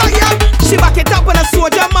get locked up, yeah. She back it up on a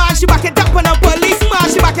soldier man. She back it up on a policeman.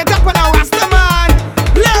 She back it up on a rasta man.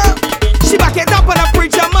 Look, she back it up on a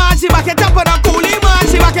preacher man. She back it up on a coolie man.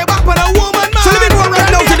 She back it back on a woman man. So let me go right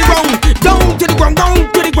down to the ground. Down to the ground, down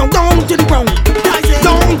to the ground, down to the ground.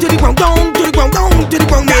 Down to the ground, down to the ground, down to the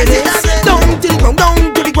ground.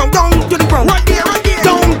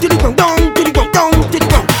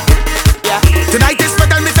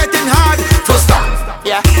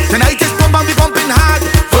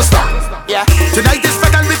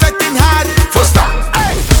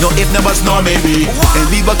 know maybe in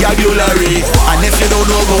the vocabulary. And if you don't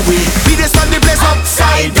know go we just turn the place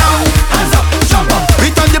upside down. Hands up, jump up. We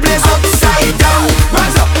turn the place upside down.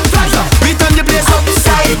 Rise up, rise up. We turn the place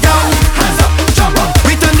upside down. Hands up, jump up.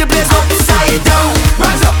 We turn the place upside down.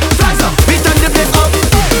 Rise up, rise up. We turn the place up.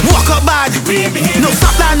 Walk up bad. No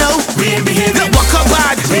stop that now. No walk up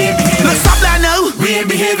bad. No stop that now.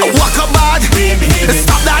 Walk up bad.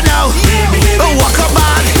 Stop that now. Walk up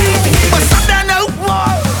bad. Stop that now.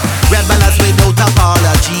 Red balance without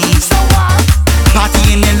apologies.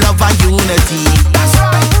 Partying in love and unity.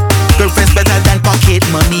 Girlfriend's better than pocket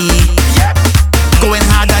money. Going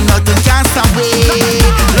hard and nothing can stop away.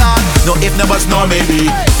 Lord, no if, no buts, no maybe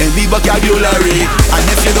in the vocabulary. And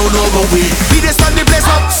if you don't know go we just turn the place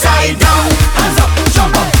upside down. Hands up,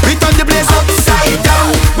 jump up. We turn the place upside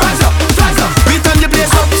down. Rise up, rise up. We turn the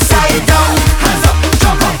place upside down. Hands up,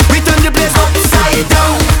 jump up. We turn the place upside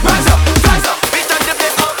down. Rise up, rise up. We turn the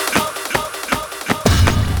place up.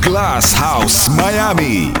 Glass House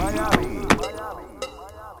Miami.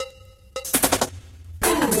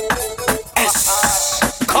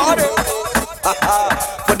 Carter.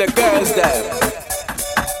 For the girls there.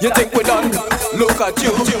 You think we done? Look at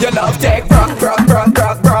you. Your love take rock.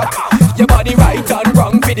 Your body right and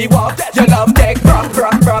wrong for the walk. Your love take rock.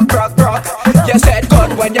 You said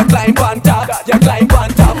good when you climb on top. You climb on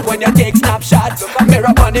top when you take snapshots.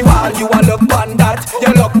 Mirror on the wall, you a look on that.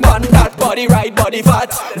 You look on that. Body right, body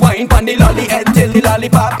fat. Wine on the lolly head till the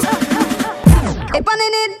lollipop. It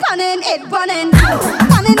bunnin', it bunnin', it bunnin'.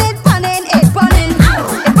 Bunnin', it bunnin', it bunnin'.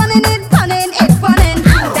 It bunnin', it bunnin', it bunnin'.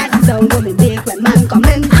 That's the sound woman make when man come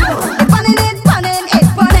in. It bunnin', it bunnin', it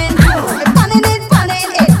bunnin'. It bunnin', it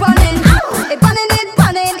bunnin', it bunnin'. It bunnin', it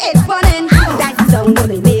bunnin', it bunnin'. That's the sound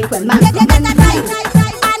woman make when man come in. Get tight,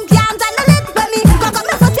 and jams and the lip when me cock up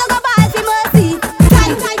me foot, you go buy for mercy.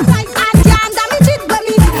 Tight, and jams and me cheek when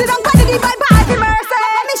me sit down on the deep and buy for mercy.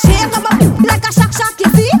 When me shake up like a shock,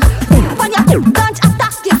 you see. When you launch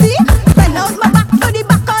attack, you see. Bend out my back for the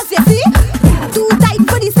backers, you see. Too tight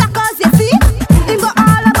for the suckers, you see. It go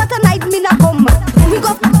all about tonight, me na come. We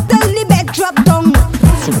go till the bed drop down.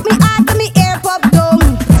 Me heart and me ear pop down.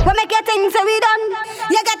 We make your things so we done.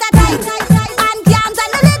 You get a tight, and jams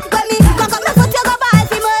and the lip when me cock up me foot, you go buy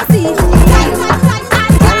for mercy. Tight,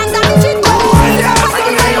 and jams and me cheek when me.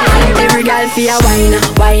 Every girl feel wine.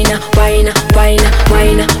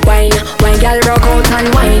 Girl rock out and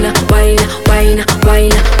wine.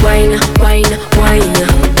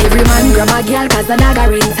 Every man grab a girl 'cause the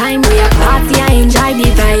dagger in time. We a party and enjoy the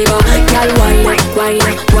vibe. Girl wine.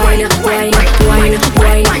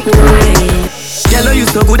 Girl, you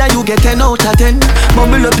so good that you get 10 out of 10.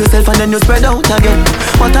 Bubble up yourself and then you spread out again.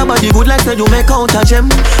 What about the good like say you make out a gem?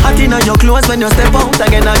 Hot in your clothes when you step out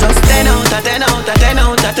again. I just 10 out of 10 out of 10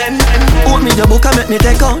 out of 10. Hold me your book and make me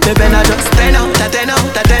take out the pen. I just 10 out of 10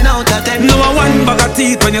 out of 10 out of 10. No one bag of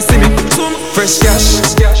teeth when you see me. Fresh cash.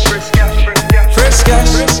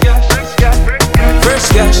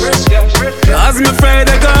 As me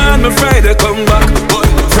Friday gone, me Friday come back.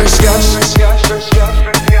 Fresh cash.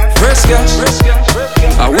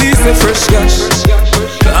 I we say fresh cash.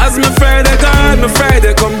 As me Friday gone, me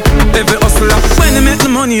Friday come. Every hustler when they make the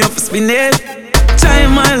money off spin it.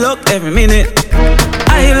 Time my luck every minute.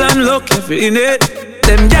 Island luck every minute.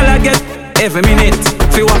 Them gyal I get every minute.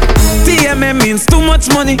 Feel what? TMM means too much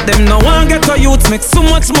money. Them no one get a youth make so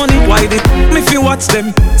much money. Why they me fi watch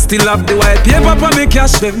them? Still have the white paper for me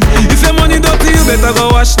cash them. If your money dirty, you better go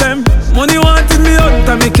wash them. Money wanted me out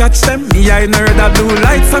and me catch them. Me I know that blue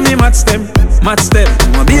lights and me match them. My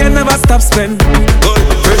beer never stop spend.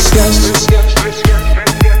 Fresh cash.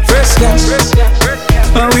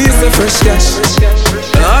 And we say fresh cash.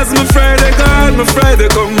 As my Friday gone, my Friday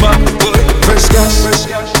come back. Fresh cash.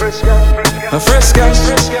 A fresh cash.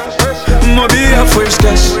 My be a fresh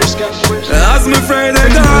cash. As my Friday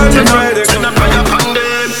gone, my Friday come back.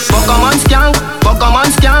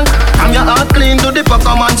 Pokemon skank. I'm your heart clean to the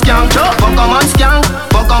Pokemon skank. Pokemon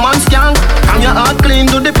skank. I'm your heart clean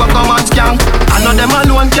to the Pokemon skank. I know them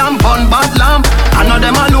alone can burn bad lamp.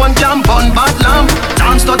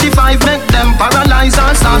 Times 35 make them paralyze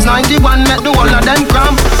and Psalms 91 make the whole of them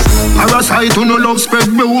cramp. Parasite who no love spread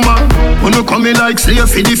rumor. Who no coming like slave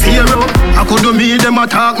for the pharaoh. I could do me them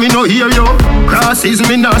attack me no hear you. Crosses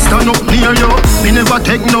me not stand up near you. Me never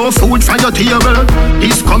take no food from your table.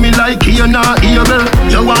 It's coming like here now evil.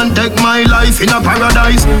 You want take my life in a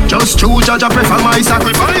paradise. Just choose judge I prefer my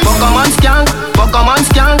sacrifice. Pokemon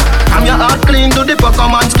skank. I'm your heart clean to the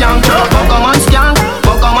Pokemon skank. Pokemon skank.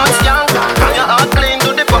 I'm your heart clean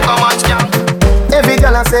to the Pokemon skank. Every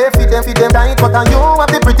girl I say fit them tight, but you have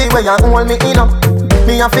the pretty way you hold me in up.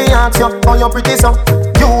 Me a fi ask you, how you pretty so?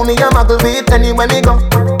 You me a muggle with anywhere me go.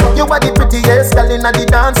 You are the prettiest girl inna the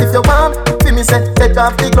dance. If you want, fi me say take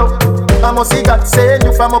off the glove. I must see God send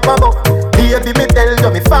you from up above. Baby me tell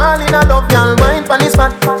you me fall in love. Y'all mind pon this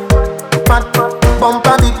fat, fat, bump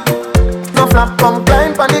a bit. No flap, come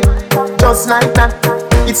climb pon it, just like that.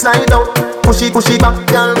 It's slide out, push it back.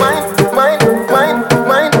 Y'all mind, mind, mind,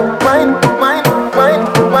 mind, mind, mind, mind,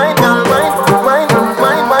 mind, y'all mind, mind,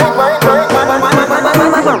 mind, mind, mind, mind, mind.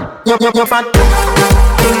 You're fat.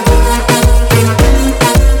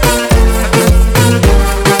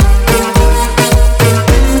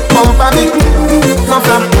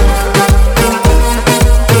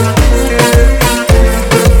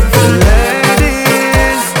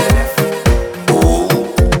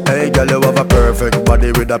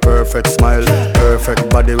 With a perfect smile, perfect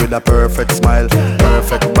body with a perfect smile,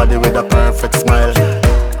 perfect body with a perfect smile.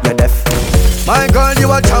 You're deaf. My girl,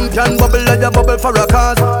 you a champion, bubble like you bubble for a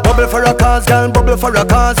cause. Bubble for a cause, girl, bubble for a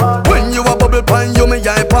cause. When you a bubble pan, you me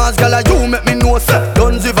eye pass. Girl, you make me know, sir,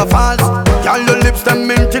 don't give a false. Girl, your lips them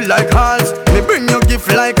minty like hearts. Me bring you gift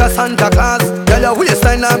like a Santa Claus. Girl, your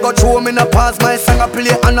waistline I got through me in a pass. My song I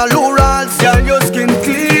play on a low rolls. Girl, your skin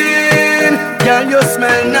clean, girl, you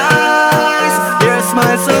smell nice. Your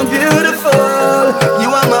smile so beautiful. You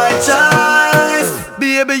are my choice.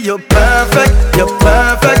 Baby, you're perfect, you're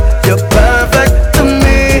perfect, you're perfect to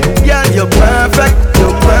me. Yeah, you're perfect,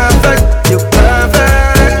 you're perfect, you're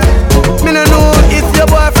perfect. Me no know if your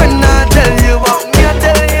boyfriend not tell you, but me I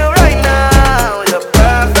tell you right now. You're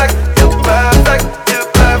perfect, you're perfect, you're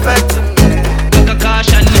perfect to me. Look a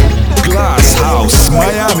caution. Glass House,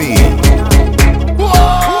 Miami.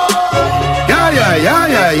 Yeah, yeah,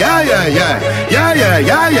 yeah, yeah, yeah, yeah. Yeah, yeah,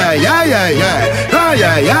 yeah, yeah, yeah, yeah, yeah. Ah,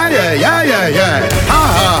 yeah, yeah, yeah, yeah, yeah, yeah. Ha,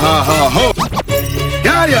 ha, ha, ha, ho.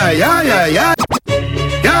 Yeah, yeah, yeah, yeah, yeah.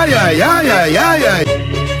 Yeah, yeah, yeah, yeah, yeah, yeah.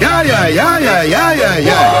 Yeah, yeah, yeah, yeah, yeah, yeah,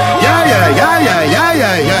 yeah. Yeah, yeah, yeah, yeah, yeah,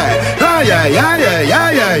 yeah, yeah. Ah, yeah, yeah, yeah,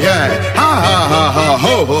 yeah, yeah, yeah. Ha, ha, ha, ha,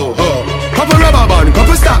 ho, ho, ho. Couple rubber band,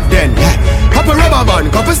 couple stop then. Couple rubber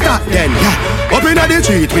band, couple stop then. Up inna the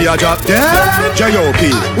street, we a drop dead.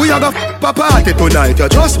 J.O.P. We a go a party tonight, you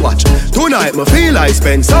just watch. Tonight me feel I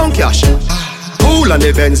spend some cash. Cool on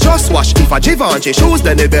events, just watch. If a Givenchy shoes,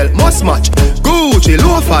 then the belt must match. Gucci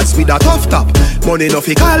loafers with a tough top. Money no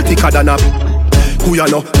fi call thicker than a who ya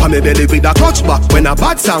know, pa me belly with a clutch back. When a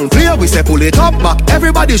bad sound clear, we say pull it up back.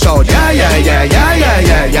 Everybody shout, yeah, yeah, yeah, yeah, yeah,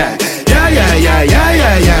 yeah, yeah. Yeah, yeah, yeah, yeah,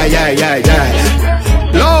 yeah, yeah, yeah, yeah,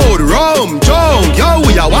 yeah. Loud, rum, junk, yo,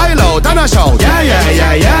 we a wild out and a shout. Yeah, yeah,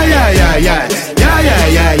 yeah, yeah, yeah, yeah, yeah. Yeah, yeah,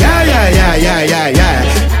 yeah, yeah, yeah, yeah, yeah, yeah,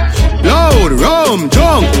 yeah. Loud, rum,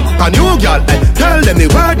 junk, a new girl, tell them the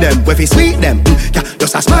word them, where fi sweet them. Yeah,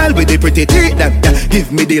 just a smile with the pretty teeth them. Yeah,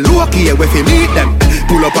 give me the look here, where fi meet them.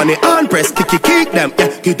 Pull up on the hand press, kick them. Yeah,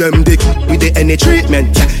 give them the with the any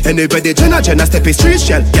treatment. Yeah, anybody Jenna step is street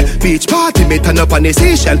shell. Yeah, beach party me turn up on the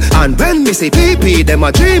seashell. And when me see PP, them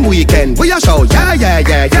a dream weekend. We a show, yeah, yeah,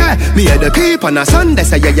 yeah, yeah. Me and the peep on a Sunday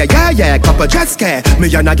say yeah, yeah, yeah, yeah. Couple jet scare,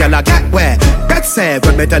 me and a girl a get where. Get say,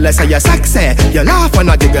 when me tell her say you sexy, you laugh and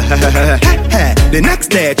a giggle. The next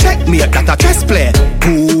day, check me at a chess play.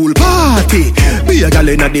 Pool party, be a girl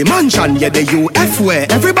in the mansion, yeah, the UF way.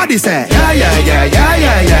 Everybody say, yeah, yeah, yeah, yeah,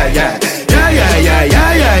 yeah, yeah, yeah. Yeah, yeah, yeah,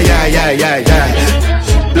 yeah, yeah, yeah, yeah, yeah,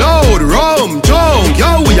 yeah. Loud, rum, junk,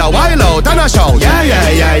 yo, we a wild out and a shout. Yeah, yeah,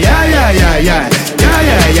 yeah, yeah, yeah, yeah, yeah. Yeah,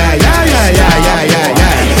 yeah, yeah, yeah, yeah, yeah, yeah, yeah,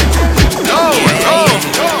 yeah. Loud, rum,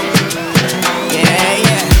 junk. Yeah,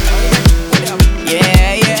 yeah.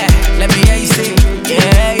 Yeah, yeah. Let me hear you sing.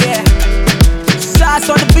 Yeah, yeah. Sauce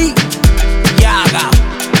on the beat. Yaga.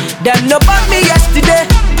 Them no bought me yesterday.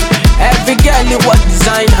 Every girl you was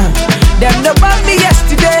designer. Them no bought me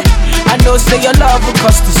yesterday. I know say your love will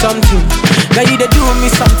cost you something. Girl, you dey do me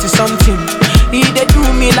something. You dey do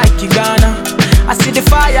me like you gonna. I see the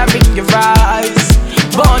fire in your eyes,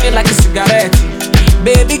 burning like a cigarette.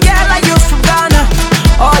 Baby girl, are you from Ghana?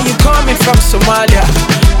 Or you coming from Somalia?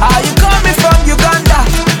 Are you coming from Uganda?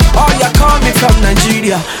 Or you coming from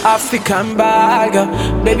Nigeria? African bag,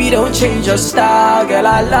 baby don't change your style. Girl,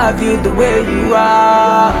 I love you the way you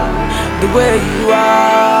are. The way you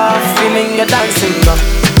are. Feeling your dancing, girl.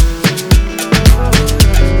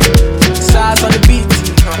 Size on the beat.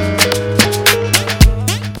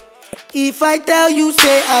 If I tell you,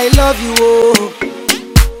 say I love you, oh.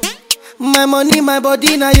 My money, my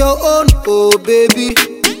body, now your own, oh baby.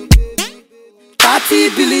 30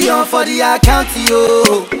 billion for the account,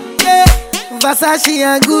 yo. Yeah. Versace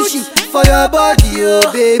and Gucci for your body,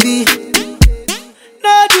 oh baby.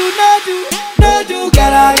 No do,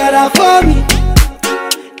 gotta for me.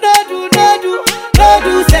 No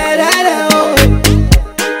do, say that, oh.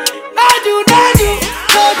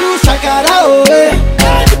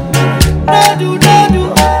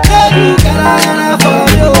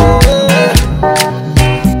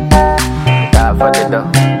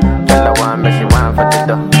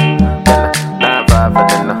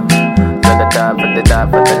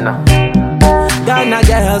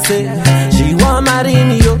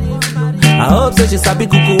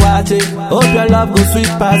 Hope your love go sweet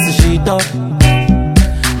past the sheet up.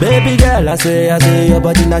 Baby girl, I say your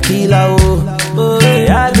body na killer, oh. Oh,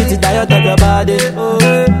 yeah, I beat it diet of your body, oh,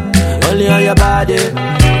 yeah. Only on your body.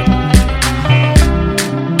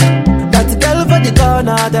 That girl for the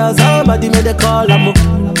corner, there's somebody made a call, I'm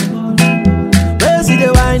see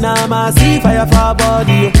the wine, I see fire for her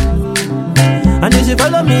body, oh. And if she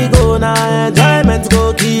follow me, go now, enjoyment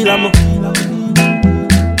go kill, I'm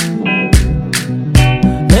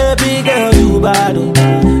baby girl, you bad, oh.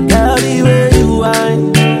 Girl, the way you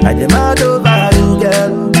whine, I demand over you,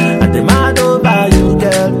 girl. I demand over you,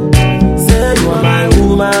 girl. Say you are my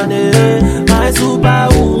woman, eh, my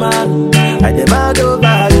superwoman. I demand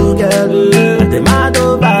over you, girl. I demand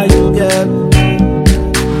over you, girl.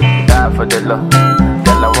 Die for the love,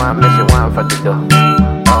 girl. I want me, she want for the dough.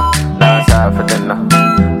 Oh, dance hard for the no,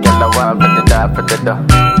 girl. I want for the die for the dough.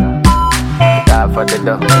 Die for the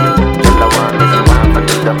dough, girl. I want me, she want for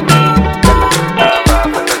the dough.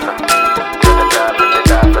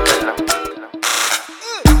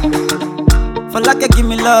 For like you give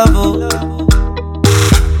me love, oh.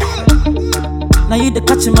 Now you the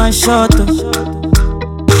catch my shot, oh.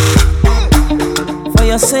 For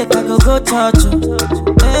your sake, I go touch you.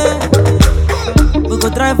 Hey. We go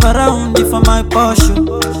drive around you for my Porsche.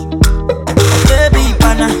 Baby,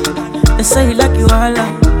 pana, they say you like you all,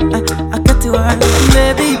 I get you all.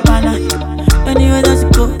 Baby, pana, anywhere that you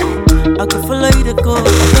go, I can follow you to go.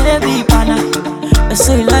 Baby, pana, they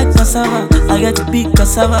say you like cassava, I get to big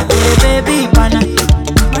cassava. Hey, baby, pana,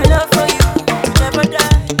 my love for you never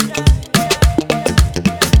die.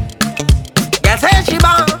 Yes, hey, she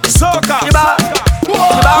bang, soca, she bang,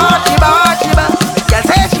 she bang, she bang. Yes,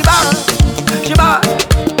 hey, she bang, she bang,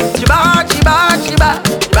 she bang, she bang, she bang.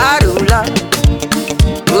 Rula,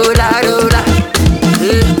 rula, rula.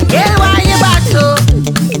 Yeah, why you back so?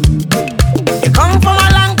 You come from a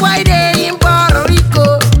long way day in Puerto Rico.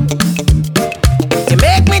 You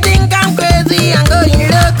make me think I'm crazy and going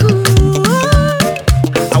loco.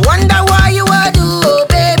 I wonder why you would do, oh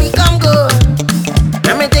baby, come go.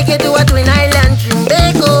 Let me take you to a twin island,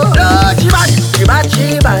 Trimbago. Lord, she bad, she bad,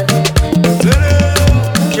 she bad.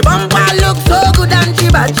 She bumper look so good and she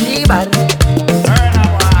bad, she bad.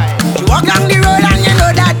 She walk down the road and you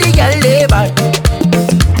know that the girl lay bad.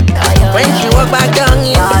 When she walk back down,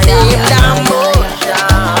 you see damn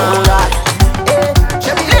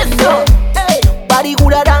body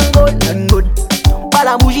gooder than good. But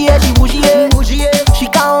I'm bougie, she bougie. She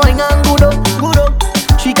can wine and good up.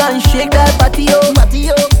 She can shake that patio.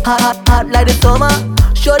 Hot like the summer.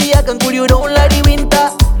 Shorty, I can cool you down like the winter.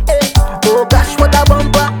 Oh gosh, what a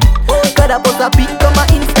bumper. Gotta post a pic on my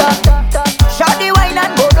Insta. Shorty wine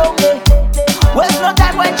and go down there. Waste no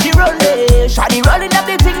time when she roll there. Shorty rolling up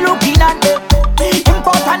the thing looking at me.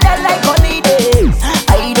 Important like holidays.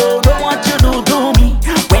 I don't know what you do to me.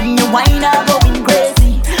 When you wine I'm going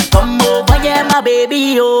crazy. Come over here my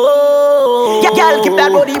baby, oh. Yeah, girl, keep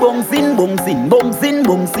that body bouncing, bouncing, bouncing,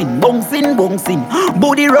 bouncing, bouncing, bouncing.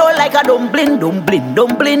 Booty roll like a dumpling, dumpling,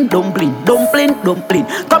 dumpling, dumpling, dumpling, dumpling.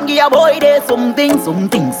 Come give your boy there something,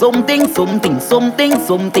 something, something, something, something,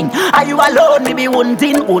 something. Are you alone? Maybe one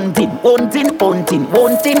thing, one thing, one thing, one thing,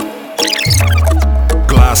 one thing.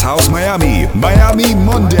 Glass House Miami, Miami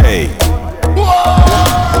Monday.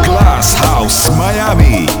 Glass House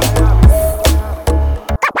Miami.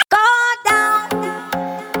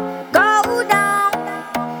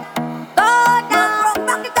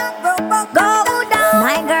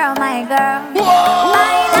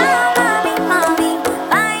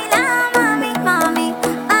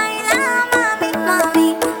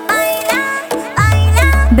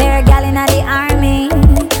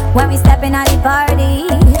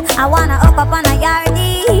 I wanna hook up on a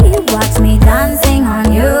yardie. Watch me dancing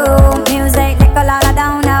on you. Music like a lot of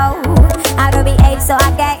down low. I do be age so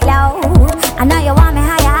I get low. I know you want me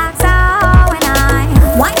how you act so when I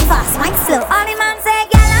wine fast, wine slow. All the man say,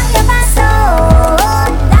 girl, I'm your fast so.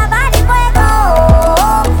 La body fuego.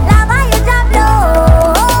 La body drop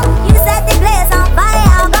low. You set the place on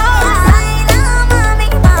fire. Go, baila, mami,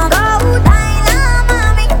 go, baila,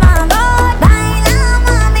 mami, go, baila,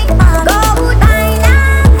 mami, go, baila.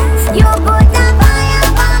 You put the fire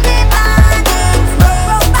on me body. Go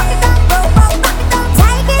back it up, go back it up.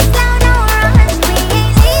 Take it slow, no rush. We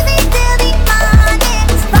ain't leaving till the morning.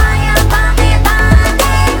 Fire on me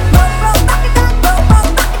body. Go back it up, go back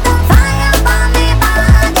it up. Fire on me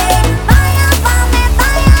body. Fire on me,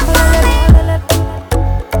 fire on me.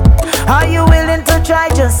 Are you willing to try?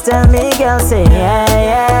 Just tell me, girl. Say yeah,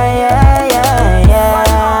 yeah, yeah, yeah, yeah.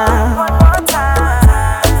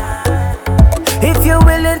 If you're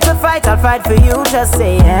willing to fight, I'll fight for you, just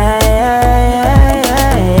say yeah, yeah,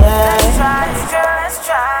 yeah, yeah. Let's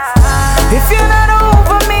try. If you're not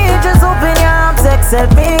over me, just open your arms,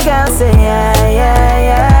 accept me, girl, say yeah, yeah,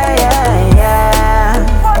 yeah, yeah, yeah.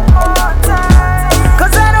 One more time.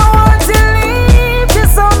 'Cause I don't want to leave,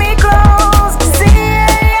 just hold me close. Say yeah,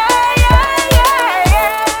 yeah, yeah, yeah,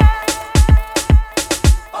 yeah.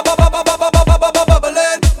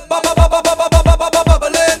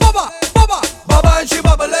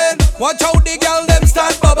 Watch out the girl, them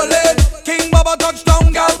start bubbling. King Baba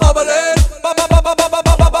touchdown, girl bubbling. Baba, baba, baba,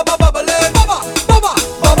 baba, baba, bubbling. Baba, baba,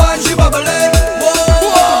 baba, and she bubbling.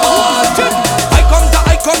 Whoa.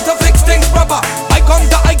 I come to fix things proper. I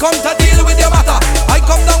come to deal with your matter. I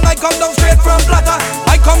come down straight from platter.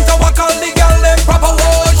 I come to walk all the girl, them proper.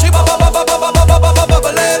 Whoa, she baba, baba, baba, baba, baba,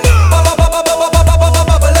 bubbling. Baba, baba, baba, baba, baba,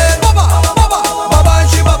 bubbling. Baba, baba, baba, and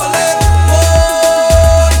she bubbling.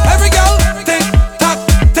 Whoa, every girl, tick tock,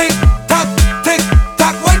 tick tock, tick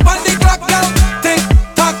tock. One on the clock, girl, tick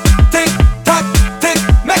tock, tick tock, tick.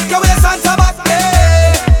 Make your waist and back,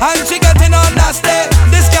 yeah. And she getting on nasty.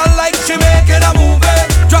 This girl like she making a movie.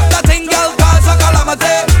 Drop that thing, girl, cause a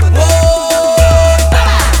calamity. Whoa,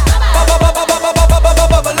 baba, baba, baba, baba, baba,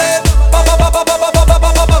 bubbling. Baba, baba, baba, baba,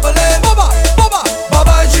 baba, bubbling. Baba, baba,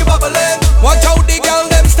 baba, and she bubbling. Watch out the girl,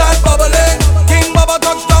 them start bubbling. King Baba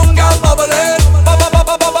touchdown, girl bubbling. Baba,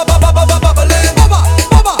 baba, baba, baba, baba, bubbling. Baba,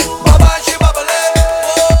 baba, baba, and she bubbling.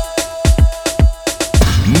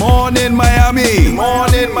 Morning Miami.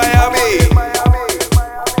 Morning Miami.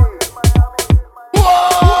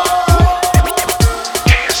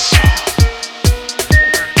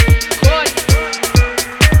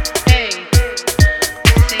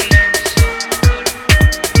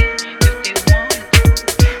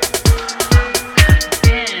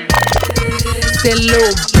 That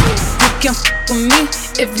little bitch, you can f with me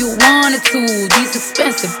if you wanted to. These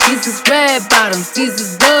expensive, these is red bottoms, these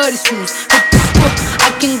is dirty shoes. Hit the swoop, I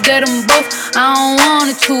can get them both, I don't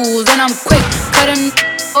wanna choose. And I'm quick, cutting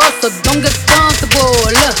off, so don't get comfortable.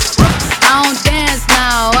 Look, I don't dance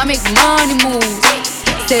now, I make money move.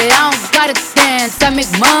 Say I don't gotta dance, I make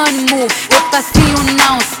money move. If I see you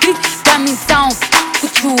now speak, that means I don't f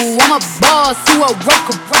with you. I'm a boss, you a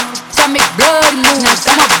worker, I make bloody moves.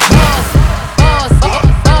 I'm a boss.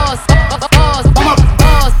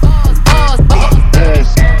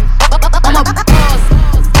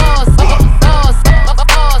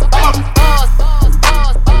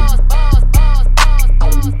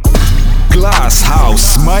 Glass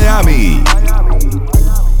House Miami.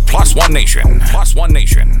 Plus One Nation. Plus One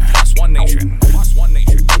Nation. Plus One Nation. Plus One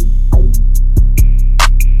Nation.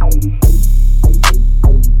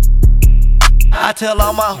 I tell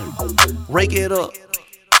all my rake it up,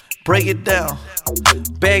 break it down,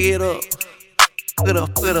 bag it up. Bag it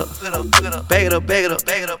up, bag it up, bag it up, bag it up, bag it up,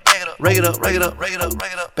 rake it up, rake it up, rake it up, rake it up,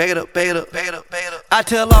 bag it up, bag it up, bag it up, bag it up. I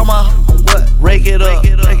tell all my what? Rake it up,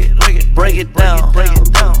 break it down, bag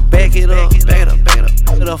it up, bag it up, bag it up,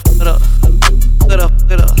 bag it up, bag it up, bag it up,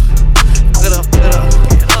 bag it up, bag it up, bag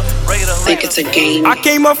it up. Think it's a game. I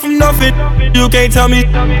came up from nothing, you can't tell me.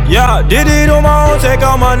 Yeah, did it on my own, check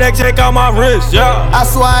out my neck, check out my wrist, yeah. I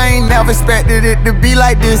swear I ain't never expected it to be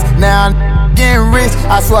like this. Now I'm getting rich,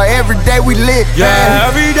 I swear every day we lit. Yeah,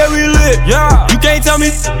 every day we lit, yeah. You can't tell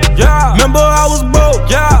me, yeah. Remember I was broke,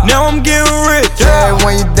 yeah. Now I'm getting rich, yeah.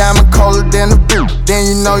 When you diamond colder than a boot, then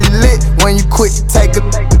you know you lit. When you quit, you take a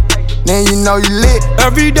then you know you lit.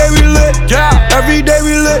 Every day we lit, yeah. Every day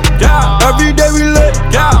we lit, yeah. Every day we lit,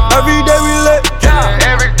 yeah. Every day we lit, yeah.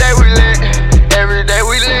 Every day we lit. Every day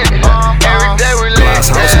we lit. Every day we lit. Glass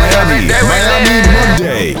House Miami. Miami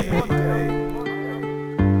Monday.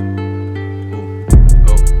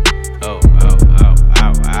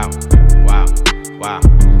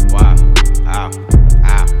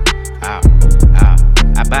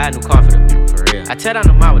 I buy a new car for the people, for real. I tear down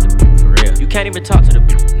the mall with the people, for real. You can't even talk to the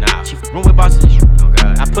people, nah. She room with bosses and shit, oh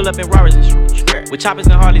god. I pull up in Rarers and shit, with choppers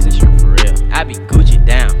and Harleys and shit, for real. I be Gucci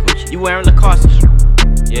down, Gucci. You wearing Lacoste and shit,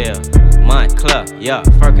 yeah. Montclair, yeah.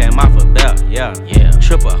 Fur came off a belt, yeah.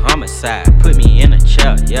 Triple homicide, put me in a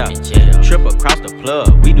chair, yeah. Trip across the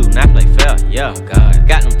plug, we do not play fair, yeah. Oh god.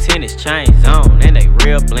 Got them tennis chains on and they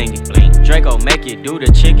real blingy, bling. Draco make you do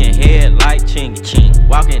the chicken head like chingy, ching.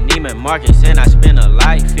 Walking Neiman Marcus and I spend a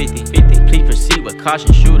life 50. Please proceed with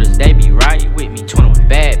caution, shooters, they be right with me. 21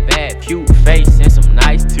 bad, cute face and some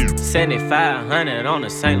nice teeth. 7,500 on a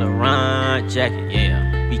Saint Laurent jacket,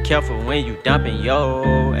 yeah. Be careful when you dumping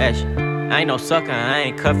your action. I ain't no sucker, I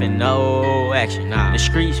ain't cuffing no action. Nah, the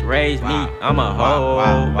streets raised me, I'm a hoe.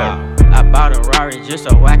 I bought a Rari just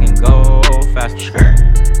so I can go faster.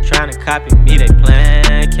 Tryna copy me, they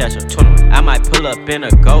plan catch up. I might pull up in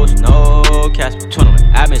a ghost, no Casper.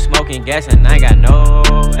 I been smoking gas and I got no.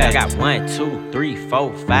 I got 1, 2, 3,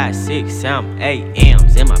 4, 5, 6, 7, 8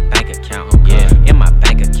 M's in my bank account. Yeah, in my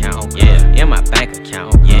bank account. Yeah, in my bank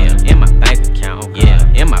account. Yeah, in my bank account. Yeah,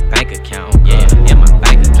 in my bank account. Yeah, in my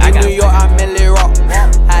bank account. In New York, I Millie Rock.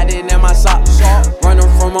 Had it in my socks. Running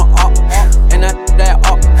from a up. And that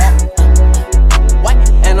up.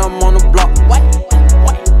 And I'm on the block.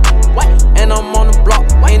 And I'm on the block.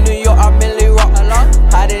 In New York, I Millie Rock.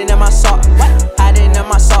 Had it in my sock. Had it in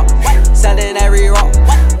my sock. Selling every rock.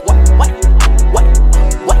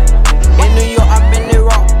 In New York, I Millie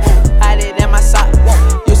Rock. Had it in my sock.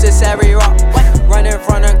 Used to sell every rock. Running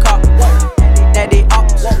from the cop. Daddy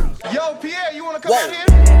ops. Yo, Pierre, you wanna come out here?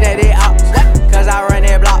 Daddy ops. Cause I run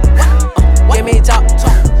that block. Give me top.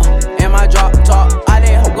 In my drop top. I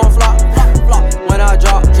did hope gon' flop. When I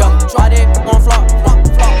drop. Try that gon' flop.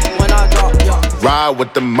 When I drop. Ride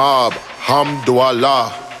with the mob,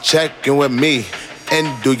 Hamdulillah. Check in with me and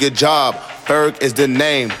do your job. Ferg is the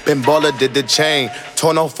name, Bimbola did the chain.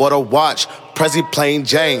 Tono for the watch, Prezi plain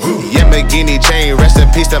Jane. Yamagini chain, rest in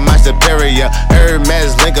peace to my superior.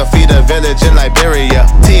 Hermes Linka feed a village in Liberia.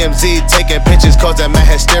 TMZ taking pictures causing my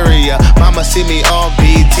hysteria. Mama see me on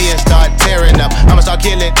BT and start tearing up. I'ma start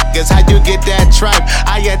killing niggas, how you get that tripe?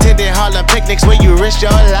 I attended Harlem picnics where you risk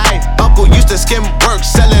your life. Uncle used to skim work,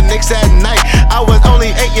 selling nicks at night. I was only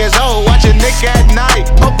 8 years old, watching Nick at night.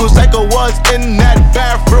 Uncle Psycho was in that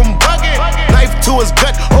bathroom bucket. Knife to his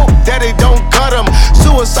gut, hope daddy don't cut him.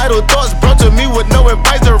 Suicidal thoughts brought to me with no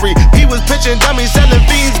advisory. He was pitching dummies, selling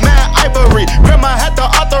fiends, mad ivory. Grandma had the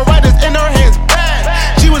arthritis in her hands, bad.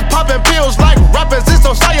 She was popping pills like rappers in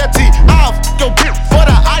society. I'll f your bitch for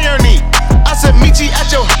the irony. I said meet you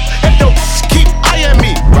at your if your keep eyeing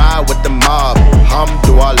me. Ride with the mob,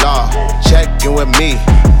 Hamdulillah. Check in with me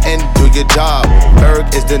and do your job. Berg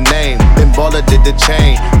is the name, Bimbola did the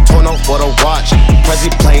chain. Tono for the watch, Prezi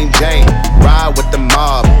plain Jane. Ride with the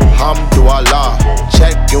mob, Hamdulillah.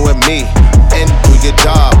 Check in with me and do your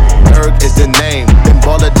job. Berg is the name,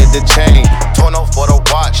 Bimbola did the chain. Tono for the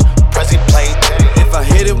watch, Prezi plain Jane. If I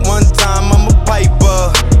hit it one time, I'm a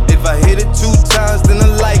piper. If I hit it 2 times, then I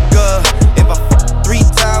like her. If I f 3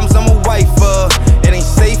 times, I'm a wifer. It ain't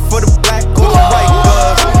safe for the black or the white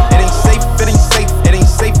girl. It ain't safe, it ain't safe, it ain't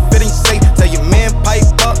safe, it ain't safe. Tell your man pipe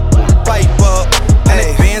up. And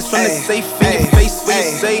it bands from the safe in your face when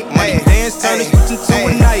you say money dance, turn this into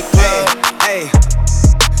a nightclub.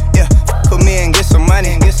 Yeah, put me and get some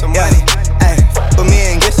money, get some money. Put me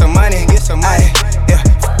and get some money, get some money. Yeah,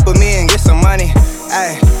 put me and get some money.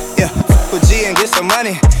 Yeah, put G and get some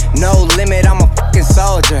money. No limit, I'm a fucking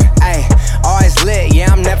soldier. Ayy, always lit,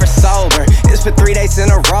 yeah, I'm never sober. It's for 3 days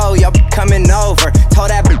in a row, y'all be coming over.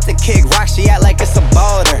 Told that bitch to kick rock, she act like it's a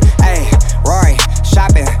boulder. Ayy, Rory,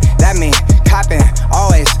 shopping, that mean copping,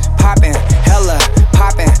 always popping, hella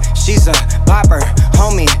popping. She's a bopper,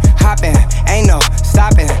 homie, hopping, ain't no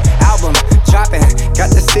stopping. Album dropping,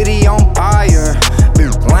 got the city on fire.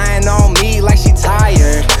 Bitch lying on me like she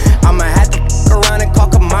tired. I'ma have to f around and call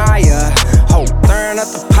Kamaya. Ho, stirring up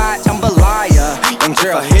the pot, jambalaya. And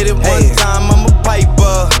girl, if I hit it one time, I'm a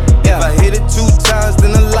piper. If I hit it 2 times,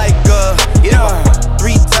 then I like her. If I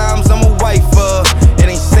 3 times, I'm a wifer. It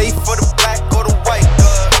ain't safe for the black or the white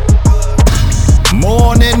girl.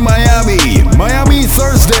 Morning Miami, Miami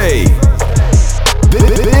Thursday.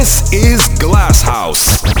 This is Glass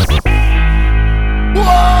House.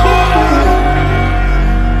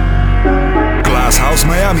 Glass House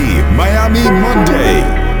Miami, Miami Monday.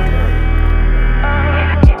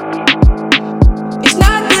 It's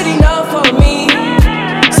not good enough for me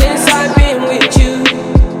since I've been with you.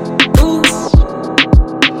 Ooh.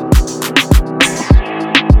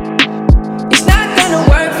 It's not gonna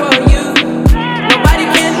work for you. Nobody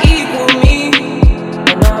can equal me.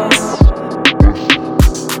 Oh, no.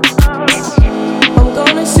 I'm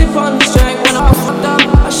gonna sip on the strength when I'm fucked up.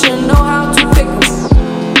 I should know how to pick 'em.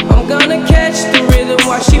 I'm gonna catch the rhythm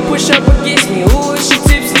while she push up against me. Ooh, is she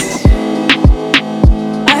tipsy?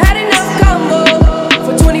 I had enough combo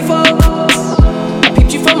for 24. I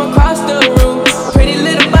peeped you from across the room. Pretty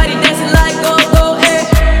little body dancing like go-go, eh.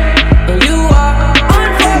 And you are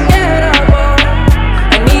unforgettable.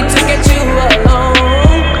 I need to get you alone.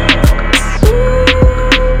 Ooh,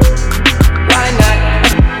 why not?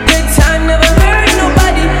 Good time, never hurt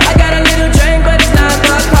nobody. I got a little drink, but it's not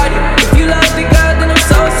Bacardi. If you love the girl, then I'm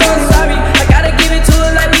so sorry. I gotta give it to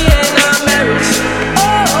her like we ain't not married.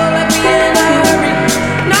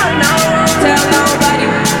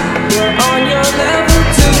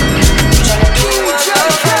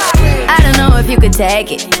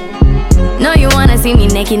 take it. No, you wanna see me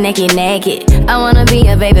naked, naked, naked. I wanna be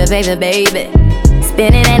a baby, baby, baby.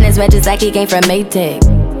 Spinning in his red just like he came from Maytag.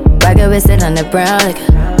 Rocket with it on the brown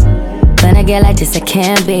liquor. When I get like this, I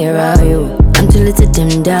can't be around you. I'm too little to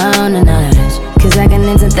dim down a notch, cause I can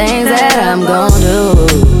into things that I'm gon' do.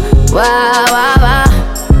 Wow, wow, wow.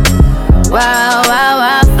 Wow, wow,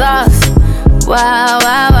 wow, thoughts. Wow,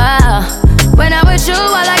 wow, wow. When I'm with you,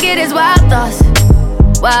 all I get is wild thoughts.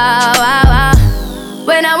 Wow, wow, wow.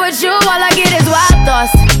 When I'm with you, all I get is wild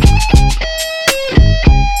thoughts.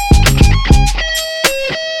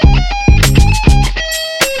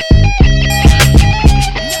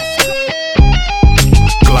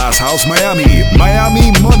 Glass House Miami,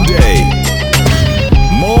 Miami Monday.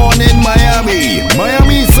 Morning Miami,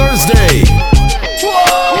 Miami Thursday.